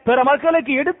 பிற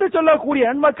மக்களுக்கு எடுத்து சொல்லக்கூடிய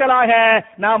நன்மக்களாக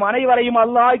நாம் அனைவரையும்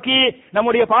அல்லாஹ் ஆக்கி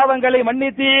நம்முடைய பாவங்களை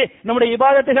மன்னித்து நம்முடைய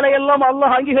இபாதத்துகளை எல்லாம்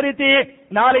அல்லாஹ் அங்கீகரித்து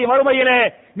நாளை மறுமையிலே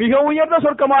மிக உயர்ந்த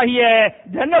சொர்க்கமாகிய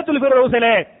ஜன்னத்துல்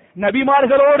ஃபிர்தௌஸிலே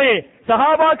நபிமார்களோடு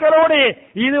சஹாபாக்களோடு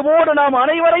இதுபோடு நாம்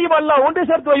அனைவரையும் அல்லாஹ் ஒன்று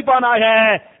சேர்த்து வைப்பானாக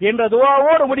என்ற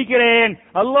துஆவோடு முடிக்கிறேன்.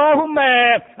 அல்லாஹும்ம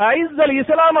அஇஸ்ஸல்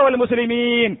இஸ்லாம் வல்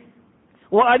முஸ்லிமீன்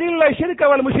وأذل الشرك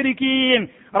والمشركين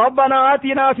ربنا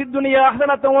آتنا في الدنيا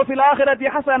حسنة وفي الآخرة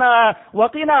حسنة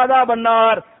وقنا عذاب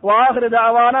النار وآخر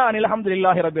دعوانا أن الحمد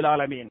لله رب العالمين.